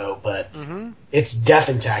combo, but it's Death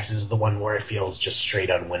and Taxes is the one where it feels just straight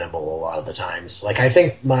unwinnable a lot of the times. Like, I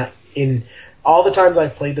think in all the times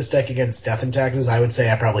I've played this deck against Death and Taxes, I would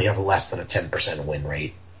say I probably have less than a 10% win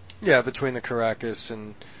rate. Yeah, between the Caracas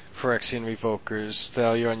and Phyrexian Revokers,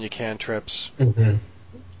 Thalia on your cantrips. Mm-hmm.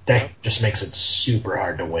 That just makes it super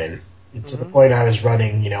hard to win. To the point I was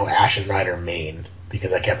running, Ashen Rider main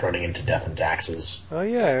because I kept running into Death and Taxes. Oh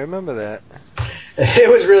yeah, I remember that. It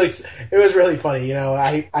was really funny.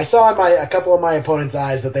 I saw in a couple of my opponents'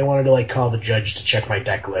 eyes that they wanted to call the judge to check my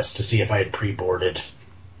deck list to see if I had pre-boarded.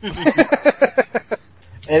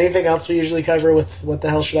 Anything else we usually cover with what the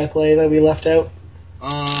hell should I play that we left out?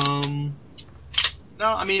 No,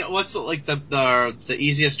 I mean, what's the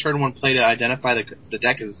easiest turn 1 play to identify the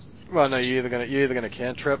deck is? Well, no, you're either gonna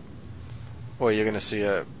cantrip, or you're gonna see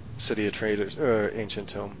a City of Traders or Ancient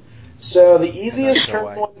Tomb. So the easiest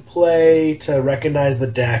turn 1 play to recognize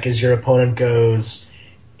the deck is your opponent goes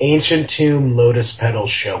Ancient Tomb, Lotus Petal,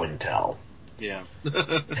 Show and Tell. Yeah.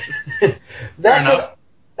 Fair enough.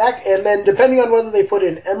 And then depending on whether they put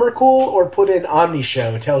in Emrakul or put in Omni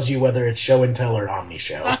Show tells you whether it's Show and Tell or Omni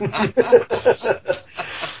Show.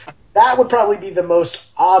 that would probably be the most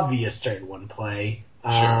obvious turn 1 play.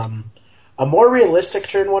 Sure. A more realistic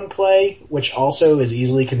turn 1 play, which also is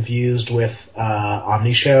easily confused with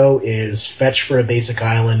Omnishow, is fetch for a basic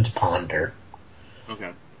island, ponder.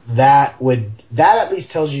 Okay. That at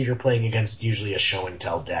least tells you you're playing against usually a show and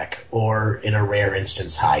tell deck, or in a rare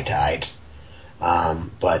instance, high tide.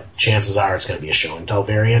 But chances are it's going to be a show and tell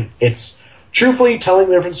variant. It's truthfully telling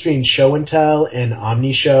the difference between show and tell and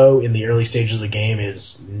Omnishow in the early stages of the game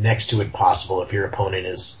is next to impossible if your opponent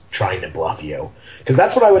is trying to bluff you. Because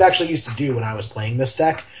that's what I would actually used to do when I was playing this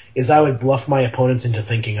deck, is I would bluff my opponents into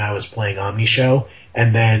thinking I was playing Omnishow,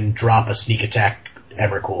 and then drop a sneak attack,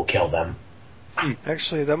 Emrakul, kill them.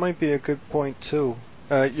 Actually, that might be a good point too.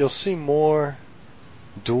 You'll see more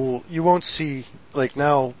duel. You won't see, like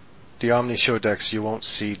now, the Omnishow decks, you won't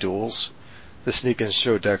see duels. The Sneak and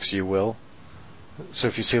Show decks, you will. So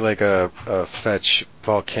if you see like a fetch,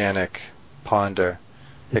 volcanic, ponder,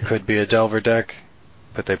 it could be a Delver deck,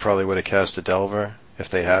 but they probably would have cast a Delver if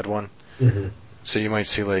they had one. Mm-hmm. So you might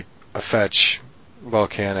see like a fetch,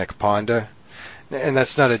 volcanic, ponder. And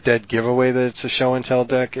that's not a dead giveaway that it's a show and tell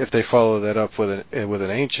deck if they follow that up with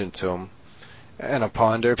an Ancient Tomb and a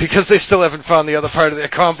ponder, because they still haven't found the other part of their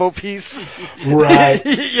combo piece. Right.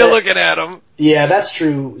 You're looking at them. Yeah, that's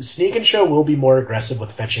true. Sneak and Show will be more aggressive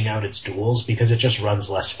with fetching out its duels because it just runs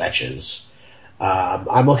less fetches.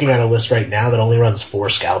 I'm looking at a list right now that only runs 4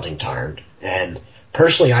 Scalding Tarn, and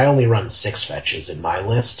personally I only run 6 fetches in my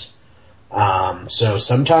list. So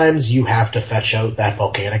sometimes you have to fetch out that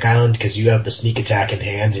Volcanic Island because you have the sneak attack in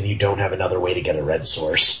hand and you don't have another way to get a red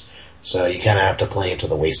source. So you kind of have to play into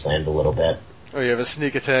the wasteland a little bit. Oh, you have a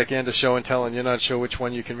sneak attack and a show and tell, and you're not sure which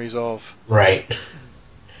one you can resolve. Right.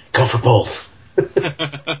 Go for both.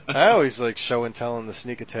 I always like show and tell and the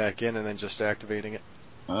sneak attack in and then just activating it.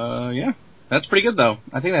 Yeah. That's pretty good though.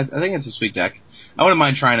 I think it's a sweet deck. I wouldn't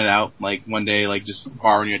mind trying it out, like one day, like just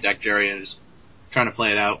borrowing your deck, Jerry, and just trying to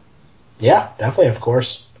play it out. Yeah, definitely, of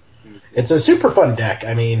course. It's a super fun deck.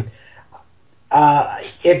 I mean,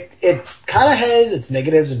 it kind of has its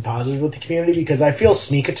negatives and positives with the community because I feel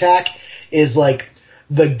sneak attack is like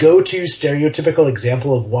the go-to stereotypical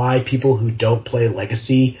example of why people who don't play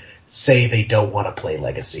Legacy say they don't want to play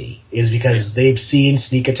Legacy, is because they've seen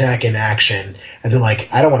sneak attack in action and they're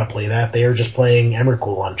like, I don't want to play that. They are just playing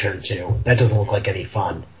Emrakul on turn 2. That doesn't look like any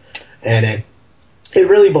fun. And it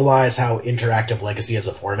really belies how interactive Legacy as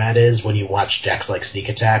a format is when you watch decks like Sneak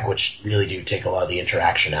Attack, which really do take a lot of the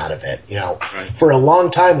interaction out of it. You know, For a long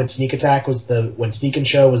time when Sneak and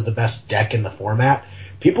Show was the best deck in the format,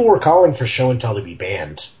 people were calling for Show and Tell to be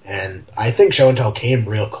banned. And I think Show and Tell came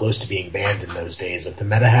real close to being banned in those days. If the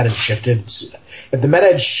meta had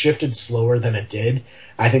shifted slower than it did,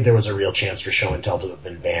 I think there was a real chance for Show and Tell to have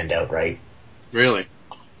been banned outright. Really?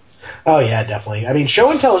 Oh yeah, definitely. I mean,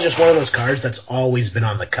 Show and Tell is just one of those cards that's always been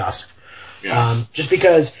on the cusp. Yeah. Just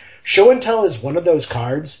because Show and Tell is one of those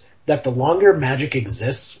cards that the longer Magic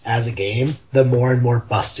exists as a game, the more and more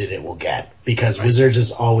busted it will get. Because Wizards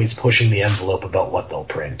is always pushing the envelope about what they'll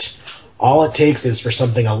print. All it takes is for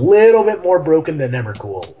something a little bit more broken than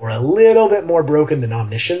Emrakul, or a little bit more broken than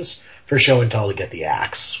Omniscience, for Show and Tell to get the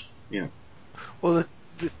axe. Yeah. Well,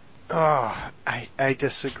 I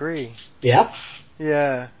disagree. Yeah?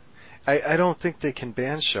 Yeah. I don't think they can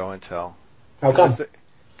ban show and tell. How come?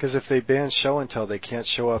 Because if they ban show and tell, they can't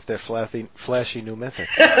show off their flashy new mythic.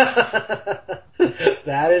 That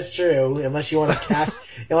is true. Unless you want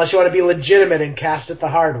to be legitimate and cast it the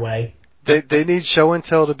hard way. They need show and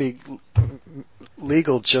tell to be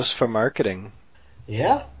legal just for marketing.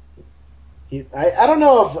 Yeah. I don't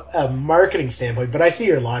know of a marketing standpoint, but I see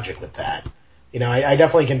your logic with that. You know, I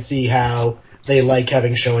definitely can see how they like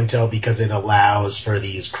having show and tell because it allows for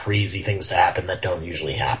these crazy things to happen that don't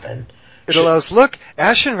usually happen. It allows, look,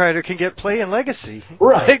 Ashen Rider can get play in Legacy.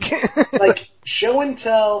 Right. Like, show and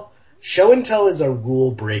tell is a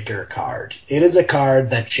rule breaker card. It is a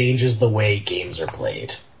card that changes the way games are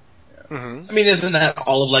played. Mm-hmm. I mean, isn't that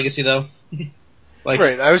all of Legacy though?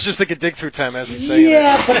 Right, I was just thinking Dig Through Time as he's saying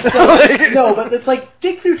it. But it's like, no, but it's like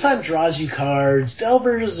Dig Through Time draws you cards,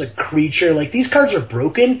 Delver is a creature, like these cards are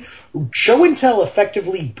broken. Show and Tell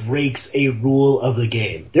effectively breaks a rule of the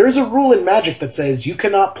game. There is a rule in Magic that says you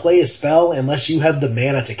cannot play a spell unless you have the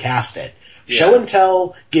mana to cast it. Yeah. Show and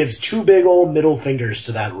Tell gives 2 big old middle fingers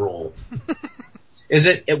to that rule.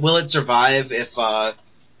 Will it survive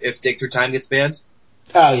if Dig Through Time gets banned?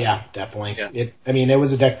 Oh yeah, definitely. Yeah. It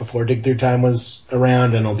was a deck before Dig Through Time was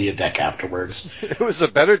around, and it'll be a deck afterwards. It was a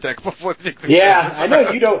better deck before Dig Through Time. Yeah, I know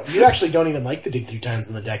you actually don't even like the Dig Through Times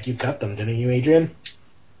in the deck. You cut them, didn't you, Adrian?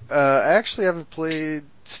 I actually haven't played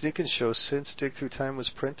Sneak and Show since Dig Through Time was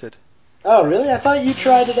printed. Oh, really? I thought you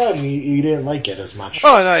tried it out and you didn't like it as much.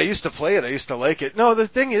 Oh no, I used to play it. I used to like it. No, the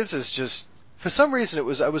thing is just for some reason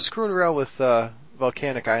I was screwing around with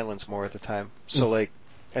Volcanic Islands more at the time. So like,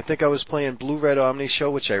 I think I was playing Blue Red Omni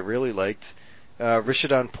Show, which I really liked.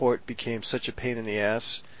 Rishodon Port became such a pain in the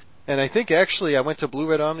ass. And I think actually I went to Blue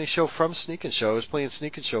Red Omni Show from Sneak and Show. I was playing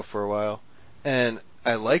Sneak and Show for a while, and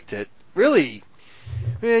I liked it. Really,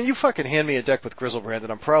 man, you fucking hand me a deck with Grizzlebrand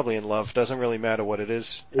and I'm probably in love. Doesn't really matter what it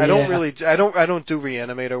is. Yeah. I don't do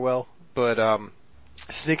Reanimator well, but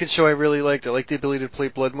Sneak and Show I really liked. I liked the ability to play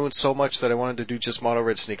Blood Moon so much that I wanted to do just Mono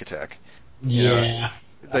Red Sneak Attack. Yeah.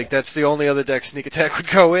 Like that's the only other deck Sneak Attack would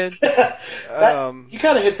go in. You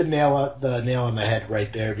kind of hit the nail on the head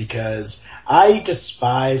right there, because I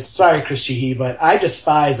despise. Sorry, Chris Sheehy, but I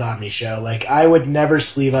despise Omni Show. Like, I would never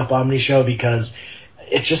sleeve up Omni Show because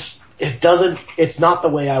it doesn't. It's not the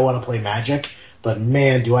way I want to play Magic. But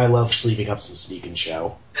man, do I love sleeving up some Sneak and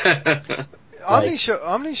Show. Omni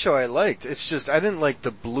Show I liked. It's just I didn't like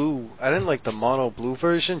the blue. I didn't like the mono blue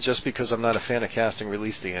version just because I'm not a fan of casting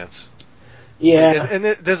Release the Ants. Yeah. And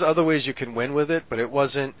there's other ways you can win with it, but it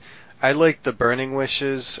wasn't. I liked the Burning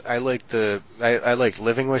Wishes. I liked I liked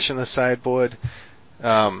Living Wish in the sideboard.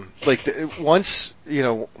 Once,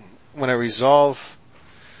 when I resolve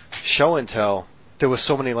Show and Tell, there was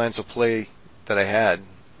so many lines of play that I had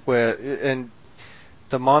and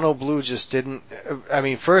the mono blue just didn't. I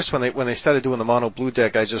mean, first when they started doing the mono blue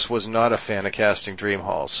deck, I just was not a fan of casting Dream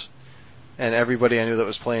Halls. And everybody I knew that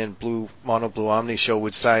was playing mono blue Omni Show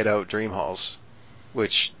would side out Dream Halls,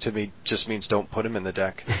 which to me just means don't put them in the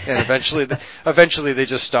deck. And eventually they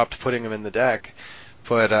just stopped putting them in the deck.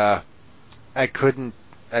 But I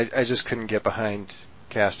just couldn't get behind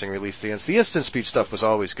casting Release the Ants. The instant speed stuff was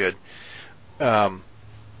always good. But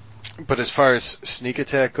as far as Sneak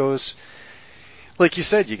Attack goes, like you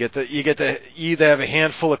said, you either have a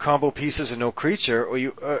handful of combo pieces and no creature, or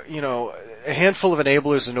a handful of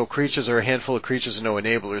enablers and no creatures, or a handful of creatures and no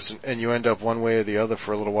enablers, and you end up one way or the other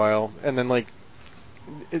for a little while. And then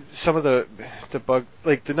some of the bug,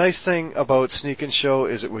 like the nice thing about Sneak and Show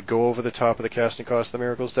is it would go over the top of the casting cost of the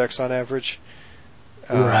Miracles decks on average.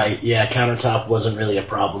 Right, yeah, countertop wasn't really a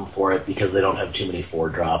problem for it because they don't have too many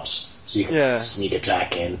 4-drops, so you can Sneak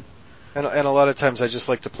Attack in. And a lot of times I just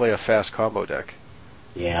like to play a fast combo deck.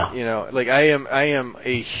 Yeah. I am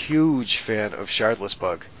a huge fan of Shardless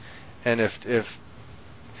Bug. And if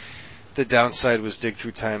the downside was Dig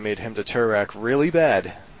Through Time made him to Turak really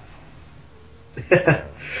bad.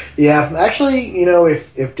 Yeah, actually,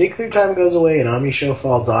 if Dig Through Time goes away and Omni Show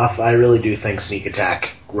falls off, I really do think Sneak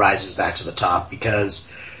Attack rises back to the top,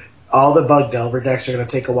 because all the Bug Delver decks are going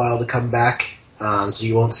to take a while to come back, so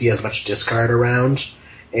you won't see as much discard around.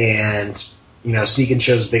 And, Sneak and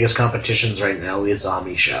Show's biggest competitions right now is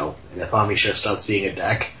Omni Show. And if Omni Show stops being a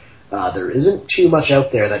deck, there isn't too much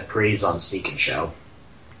out there that preys on Sneak and Show.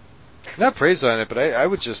 Not praise on it, but I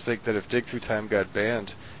would just think that if Dig Through Time got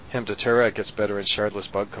banned, him to Turak gets better and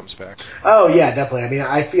Shardless Bug comes back. Oh yeah, definitely. I mean,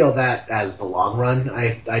 I feel that as the long run.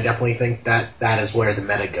 I definitely think that is where the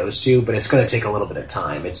meta goes to, but it's going to take a little bit of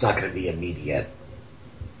time. It's not going to be immediate.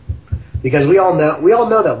 Because we all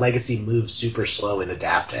know that Legacy moves super slow in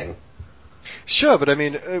adapting. Sure, but I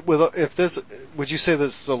mean, would you say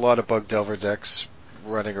there's a lot of Bug Delver decks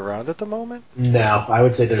running around at the moment? No, I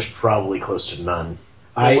would say there's probably close to none.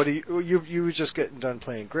 What do you were just getting done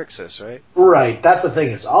playing Grixis, right? Right, that's the thing,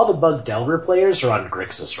 is all the Bug Delver players are on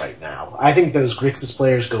Grixis right now. I think those Grixis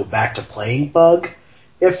players go back to playing Bug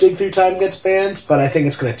if Dig Through Time gets banned, but I think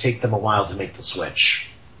it's going to take them a while to make the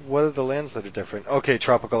switch. What are the lands that are different? Okay,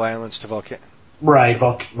 Tropical Islands to Volcanic. Right,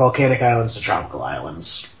 Volcanic Islands to Tropical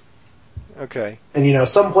Islands. Okay. And,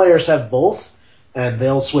 some players have both, and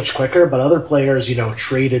they'll switch quicker, but other players,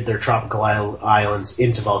 traded their Tropical Islands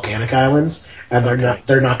into Volcanic Islands, and they're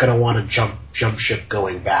not going to want to jump ship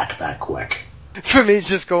going back that quick. For me,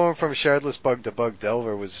 just going from Shardless Bug to Bug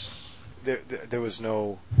Delver was there was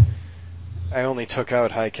no. I only took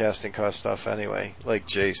out high casting cost stuff anyway, like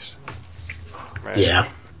Jace. Right? Yeah.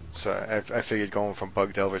 So I figured going from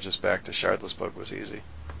Bug Delver just back to Shardless Bug was easy,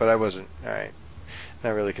 but I wasn't. All right.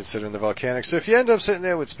 Not really considering the Volcanics. So if you end up sitting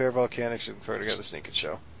there with spare Volcanics, you can throw together Sneak and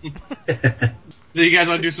Show. Do you guys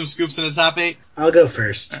want to do some scoops in the top 8? I'll go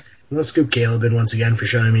first. I'll scoop Caleb in once again for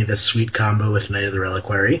showing me this sweet combo with Knight of the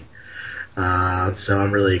Reliquary. So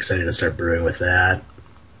I'm really excited to start brewing with that.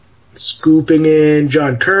 Scooping in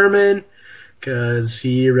John Kerman, because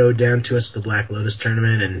he rode down to us at the Black Lotus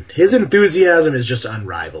tournament, and his enthusiasm is just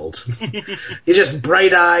unrivaled. He's just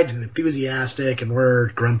bright-eyed and enthusiastic, and we're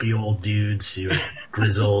grumpy old dudes who are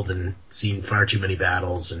grizzled and seen far too many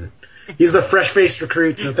battles, and He's the fresh-faced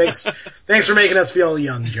recruit, so thanks for making us feel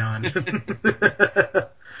young, John.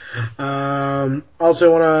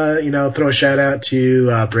 Also want to, throw a shout out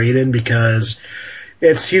to Braden because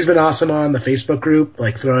he's been awesome on the Facebook group,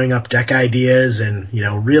 like throwing up deck ideas and,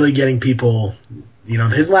 really getting people,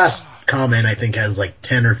 his last comment I think has like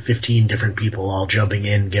 10 or 15 different people all jumping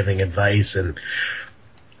in, giving advice, and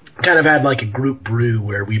kind of had like a group brew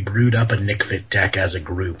where we brewed up a Nick Fit deck as a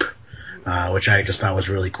group, which I just thought was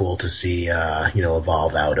really cool to see,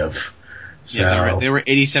 evolve out of. So, yeah, there were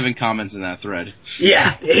 87 comments in that thread.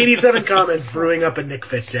 Yeah, 87 comments brewing up a Nick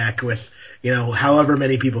Fit deck with, however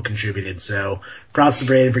many people contributed. So props to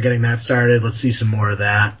Braden for getting that started. Let's see some more of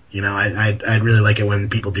that. I'd really like it when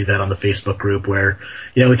people do that on the Facebook group where,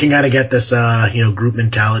 we can kind of get this, group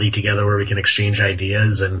mentality together where we can exchange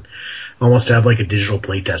ideas and almost have like a digital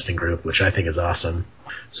playtesting group, which I think is awesome.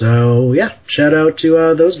 So yeah, shout out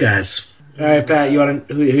to, those guys. All right, Pat,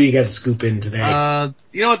 who you got to scoop in today?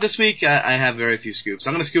 You know what? This week I have very few scoops.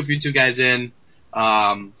 I'm going to scoop you two guys in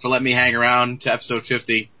for letting me hang around to episode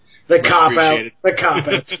 50. The cop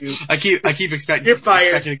out scoop. I keep expecting. You're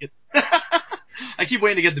fired. I keep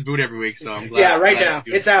waiting to get the boot every week, so I'm glad. Yeah, right now.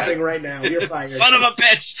 It's happening right now. You're fired. Son of a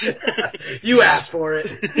bitch! You asked for it.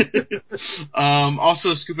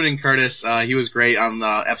 Also, scooping in Curtis. He was great on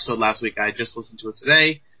the episode last week. I just listened to it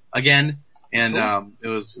today again. And, it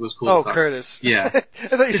was cool. Oh, Curtis. Yeah. I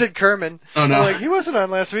thought you said Kerman. Oh, no. I'm like, he wasn't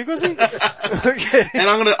on last week, was he? Okay. And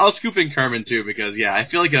I'll scoop in Kerman too, because yeah, I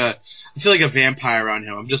feel like a vampire on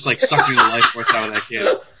him. I'm just like sucking the life force out of that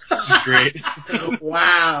kid. This is great.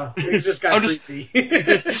 Wow. He's just got creepy.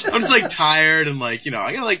 I'm just like tired and like,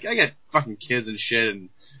 I got fucking kids and shit, and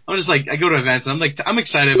I'm just like, I go to events and I'm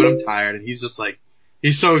excited, but I'm tired, and he's just like,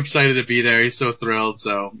 he's so excited to be there. He's so thrilled.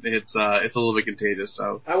 So it's a little bit contagious.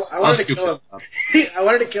 So I wanted to kill him. I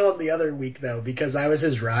wanted to kill him the other week though because I was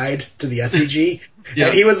his ride to the SEG, yeah.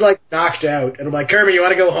 And he was like knocked out. And I'm like, Kermit, you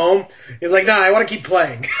want to go home? He's like, no, I want to keep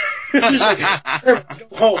playing. I'm just like, Kermit, let's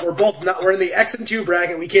go home. We're in the X and 2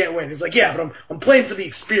 bracket. We can't win. He's like, yeah, but I'm playing for the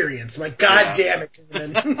experience. I'm like, God damn it,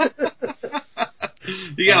 Kermit.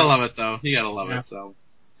 You gotta love it though. You gotta love it. So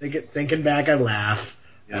thinking back, I laugh.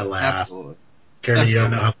 Yeah, I laugh. Absolutely. Kermit, you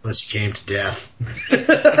don't know how close you came to death.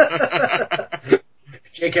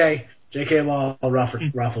 JK Law,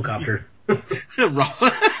 Rafflecopter.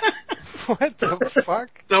 What the fuck?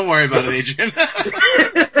 Don't worry about it, Adrian.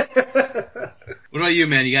 What about you,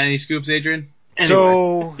 man? You got any scoops, Adrian? Anyway.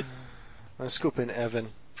 So, I'm scooping Evan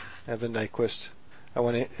Nyquist. I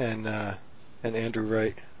want to, and Andrew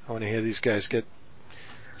Wright. I want to hear these guys get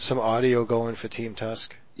some audio going for Team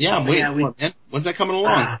Tusk. Yeah, I'm waiting. Man. When's that coming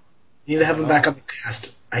along? You need to have him back on the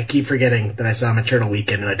cast. I keep forgetting that I saw him at Turtle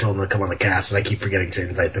Weekend and I told him to come on the cast, and I keep forgetting to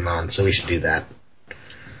invite them on, so we should do that.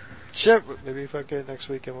 Sure, maybe if I get next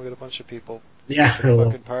weekend, we'll get a bunch of people. Yeah, a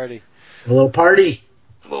fucking party. A little party.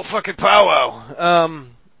 A little fucking powwow.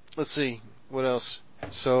 Let's see. What else?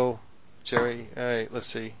 So, Jerry, alright, let's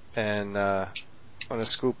see. And, I want to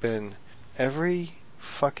scoop in every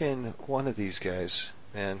fucking one of these guys,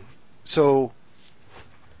 man. So,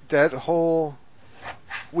 that whole...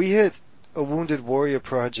 We hit a Wounded Warrior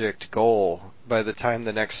Project goal by the time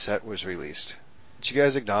the next set was released. Did you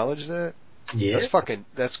guys acknowledge that? Yeah.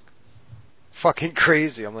 That's fucking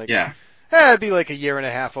crazy. I'm like, yeah. It'd be like a year and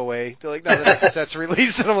a half away. They're like, no, the next set's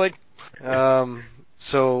released. And I'm like,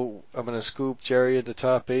 so I'm gonna scoop Jerry into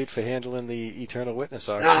top 8 for handling the Eternal Witness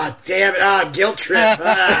auction. Ah, damn it. Guilt trip.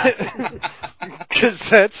 Cause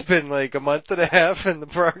that's been like a month and a half in the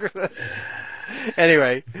progress.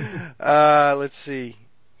 Anyway, let's see.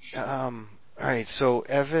 Alright, so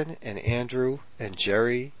Evan and Andrew and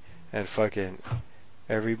Jerry and fucking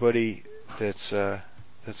everybody that's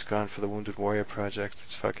gone for the Wounded Warrior Project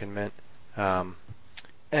that's fucking meant.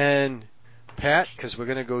 And Pat, cause we're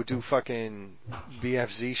gonna go do fucking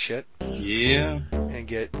BFZ shit. Yeah. And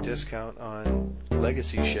get discount on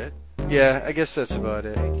legacy shit. Yeah, I guess that's about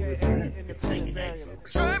it. Good night,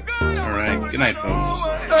 folks. Alright, good night, folks.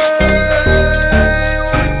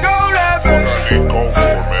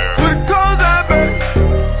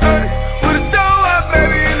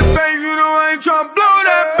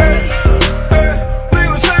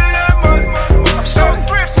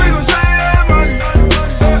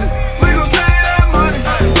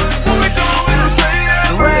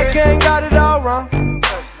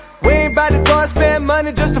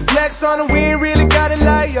 Just to flex on them, we ain't really got a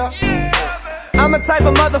liar. I'm a type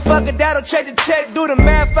of motherfucker that'll check the check, do the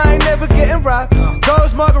math, I ain't never getting robbed.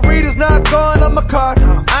 Those margaritas not going on my card.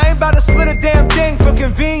 I ain't about to split a damn thing for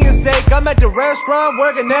convenience sake. I'm at the restaurant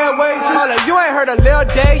working that way too. Hold up, you ain't heard of Lil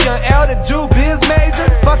Day, young L, the Jew biz major.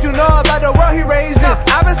 Fuck you know about the world he raised in.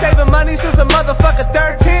 I've been saving my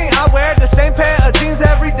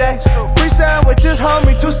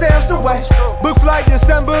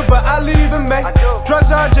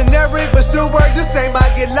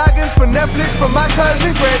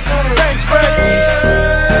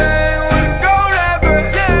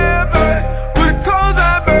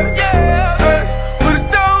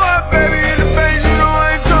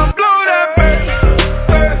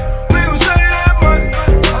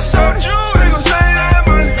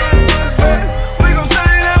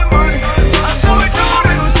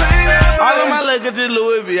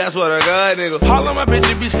them. All of my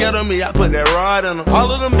bitches be scared of me, I put that rod in them.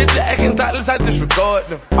 All of them bitches acting thoughtless, I disregard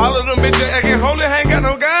them. All of them bitches acting holy, ain't got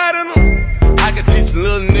no God in them. I can teach a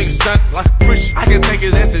little nigga something like a preacher. I can take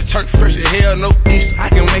his ass to church, fresh as hell, no Easter. I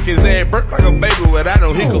can make his ass burp like a baby without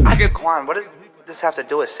no hiccup. I can... Quan, what does this have to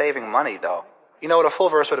do with saving money, though? You know what, a full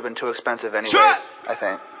verse would have been too expensive anyways, I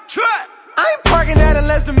think. Try. I ain't parking at a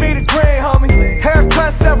less than meter green, homie.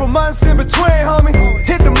 Haircut several months in between, homie.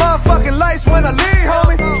 Hit the motherfucking lights when I leave,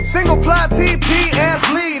 homie. Single ply TP, ass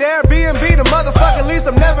bleed. Airbnb the motherfucking lease,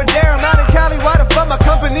 I'm never there. I'm out in Cali, why the fuck my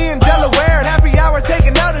company in Delaware? And happy hour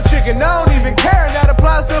taking out a chicken, I don't even care. And that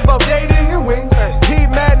applies to both dating and wings. Heat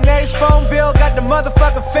matinees, phone bill, got the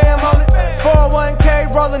motherfucking fam on it.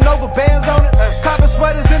 401k rolling over bands on it. Copper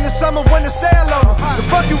sweaters in the summer when the sale on them. The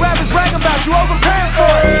fuck you rappers brag about, you overpaying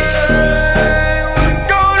for it.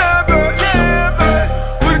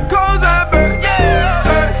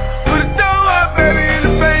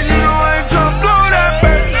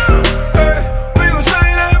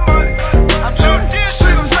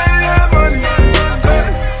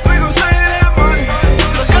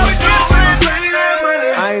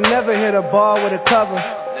 Bar with a cover,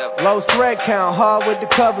 low thread count, hard with the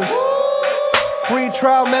covers. Free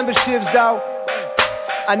trial memberships, dawg.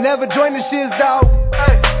 I never joined the shiz, dawg.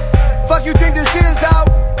 Fuck you think this is,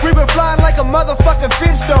 dawg? Frequent flying like a motherfucking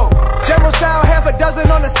finch, though. General style, half a dozen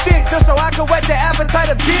on a stick, just so I can whet the appetite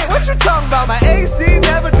a bit. What you talking about? My AC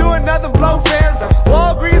never doing nothing, blow fans, though.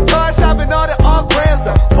 Walgreens car shopping, all the off brands,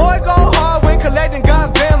 though. Boy go hard when collecting,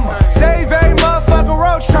 got Venmo. Save every motherfucker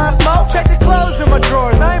roach, try smoke. Check the clothes in my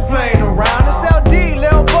drawers, I ain't playing around. It's LD,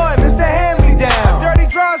 little boy, Mr. Hand Me Down. My dirty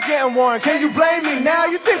drawers getting worn, can you blame me now?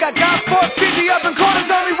 You think I got 450 up in corners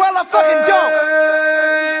on me? Well, I fucking don't.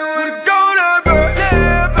 With a gold up,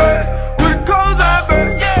 yeah, baby. With a cold up,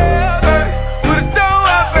 baby, yeah, baby. With a dough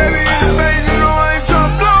up, baby, in the face, you know I ain't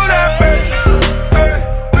tryna blow that, baby.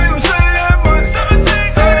 We gon' save that money.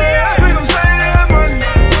 We gon' save that money.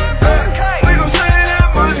 We gon' save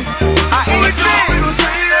that money. We gon'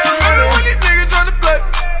 save that money. When these niggas try to play,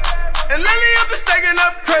 and lately I've been stacking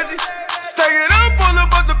up crazy. Stacking up all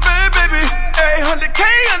about the bed, baby. 800K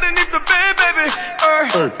underneath the bed, baby.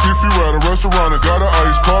 Hey, if you at a restaurant and got an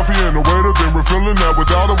iced coffee and the waiter been refilling that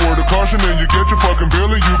without a word of caution, and you get your fucking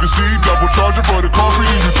bill and you can see double charging for the coffee,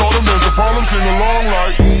 and you told him there's a problem, sing along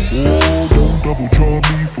like, oh, don't double charge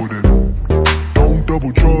me for that. Don't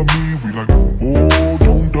double charge me. We like, oh,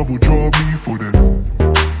 don't double charge me for that.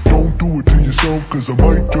 Don't do it to yourself, cause I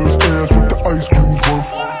might just ask what the ice cube's worth.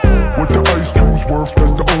 What the ice cube's worth,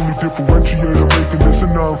 that's the only differentiator making this a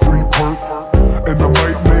non-free perk. And I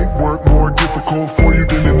might make work more difficult for you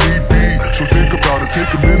than it need be. So think about it, take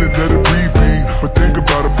a minute, let it breathe, be. But think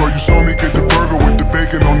about it, bro, you saw me get the burger with the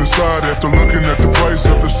bacon on the side. After looking at the price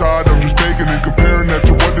of the side, I'm just taking and comparing that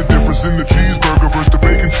to what the difference in the cheeseburger versus the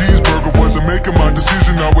bacon cheeseburger was. And making my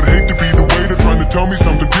decision, I would hate to be the waiter trying to tell me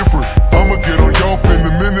something different. I'ma get on Yelp in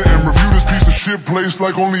a minute and review this piece of shit place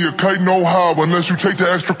like only a kite know how. Unless you take the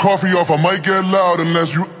extra coffee off, I might get loud.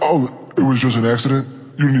 Unless you, oh, it was just an accident.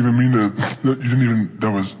 You didn't even mean to,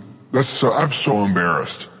 I'm so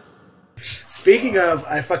embarrassed. Speaking of,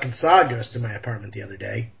 I fucking saw a ghost in my apartment the other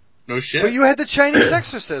day. No shit. But you had the Chinese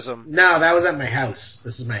exorcism. No, that was at my house.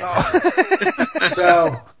 This is my apartment.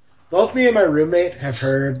 So, both me and my roommate have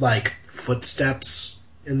heard, like, footsteps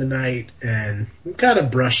in the night, and we kind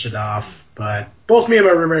of brushed it off, but both me and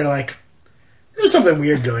my roommate are like, there's something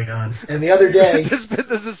weird going on. And the other day... this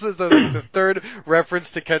is the third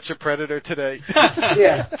reference to Catch a Predator today.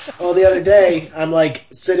 Yeah. Well, the other day, I'm, like,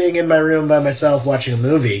 sitting in my room by myself watching a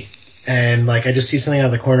movie, and, like, I just see something out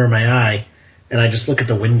of the corner of my eye, and I just look at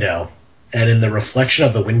the window, and in the reflection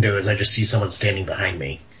of the windows, I just see someone standing behind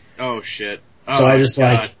me. Oh, shit. So I just,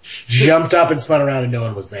 like, jumped up and spun around, and no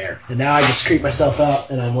one was there. And now I just creep myself up,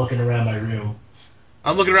 and I'm looking around my room.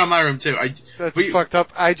 I'm looking around my room, too. That's fucked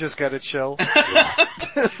up. I just got a chill.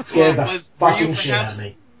 Scared the fucking shit out of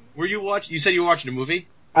me. You said you were watching a movie?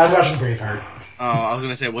 I was watching Braveheart. Oh, I was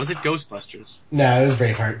gonna say, was it Ghostbusters? No, it was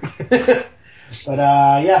Braveheart. But,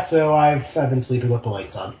 yeah, so I've been sleeping with the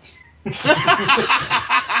lights on.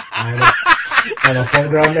 I'm a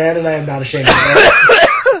full-grown man, and I am not ashamed of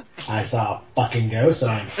it. I saw a fucking ghost,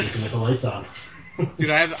 and I'm sleeping with the lights on.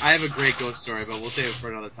 Dude, I have a great ghost story, but we'll save it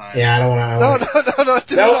for another time. Yeah, I don't want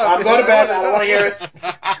to... No, I'm going to bed. I don't want to hear it.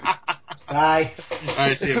 Bye.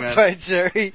 Alright, see you, man. Bye, Jerry.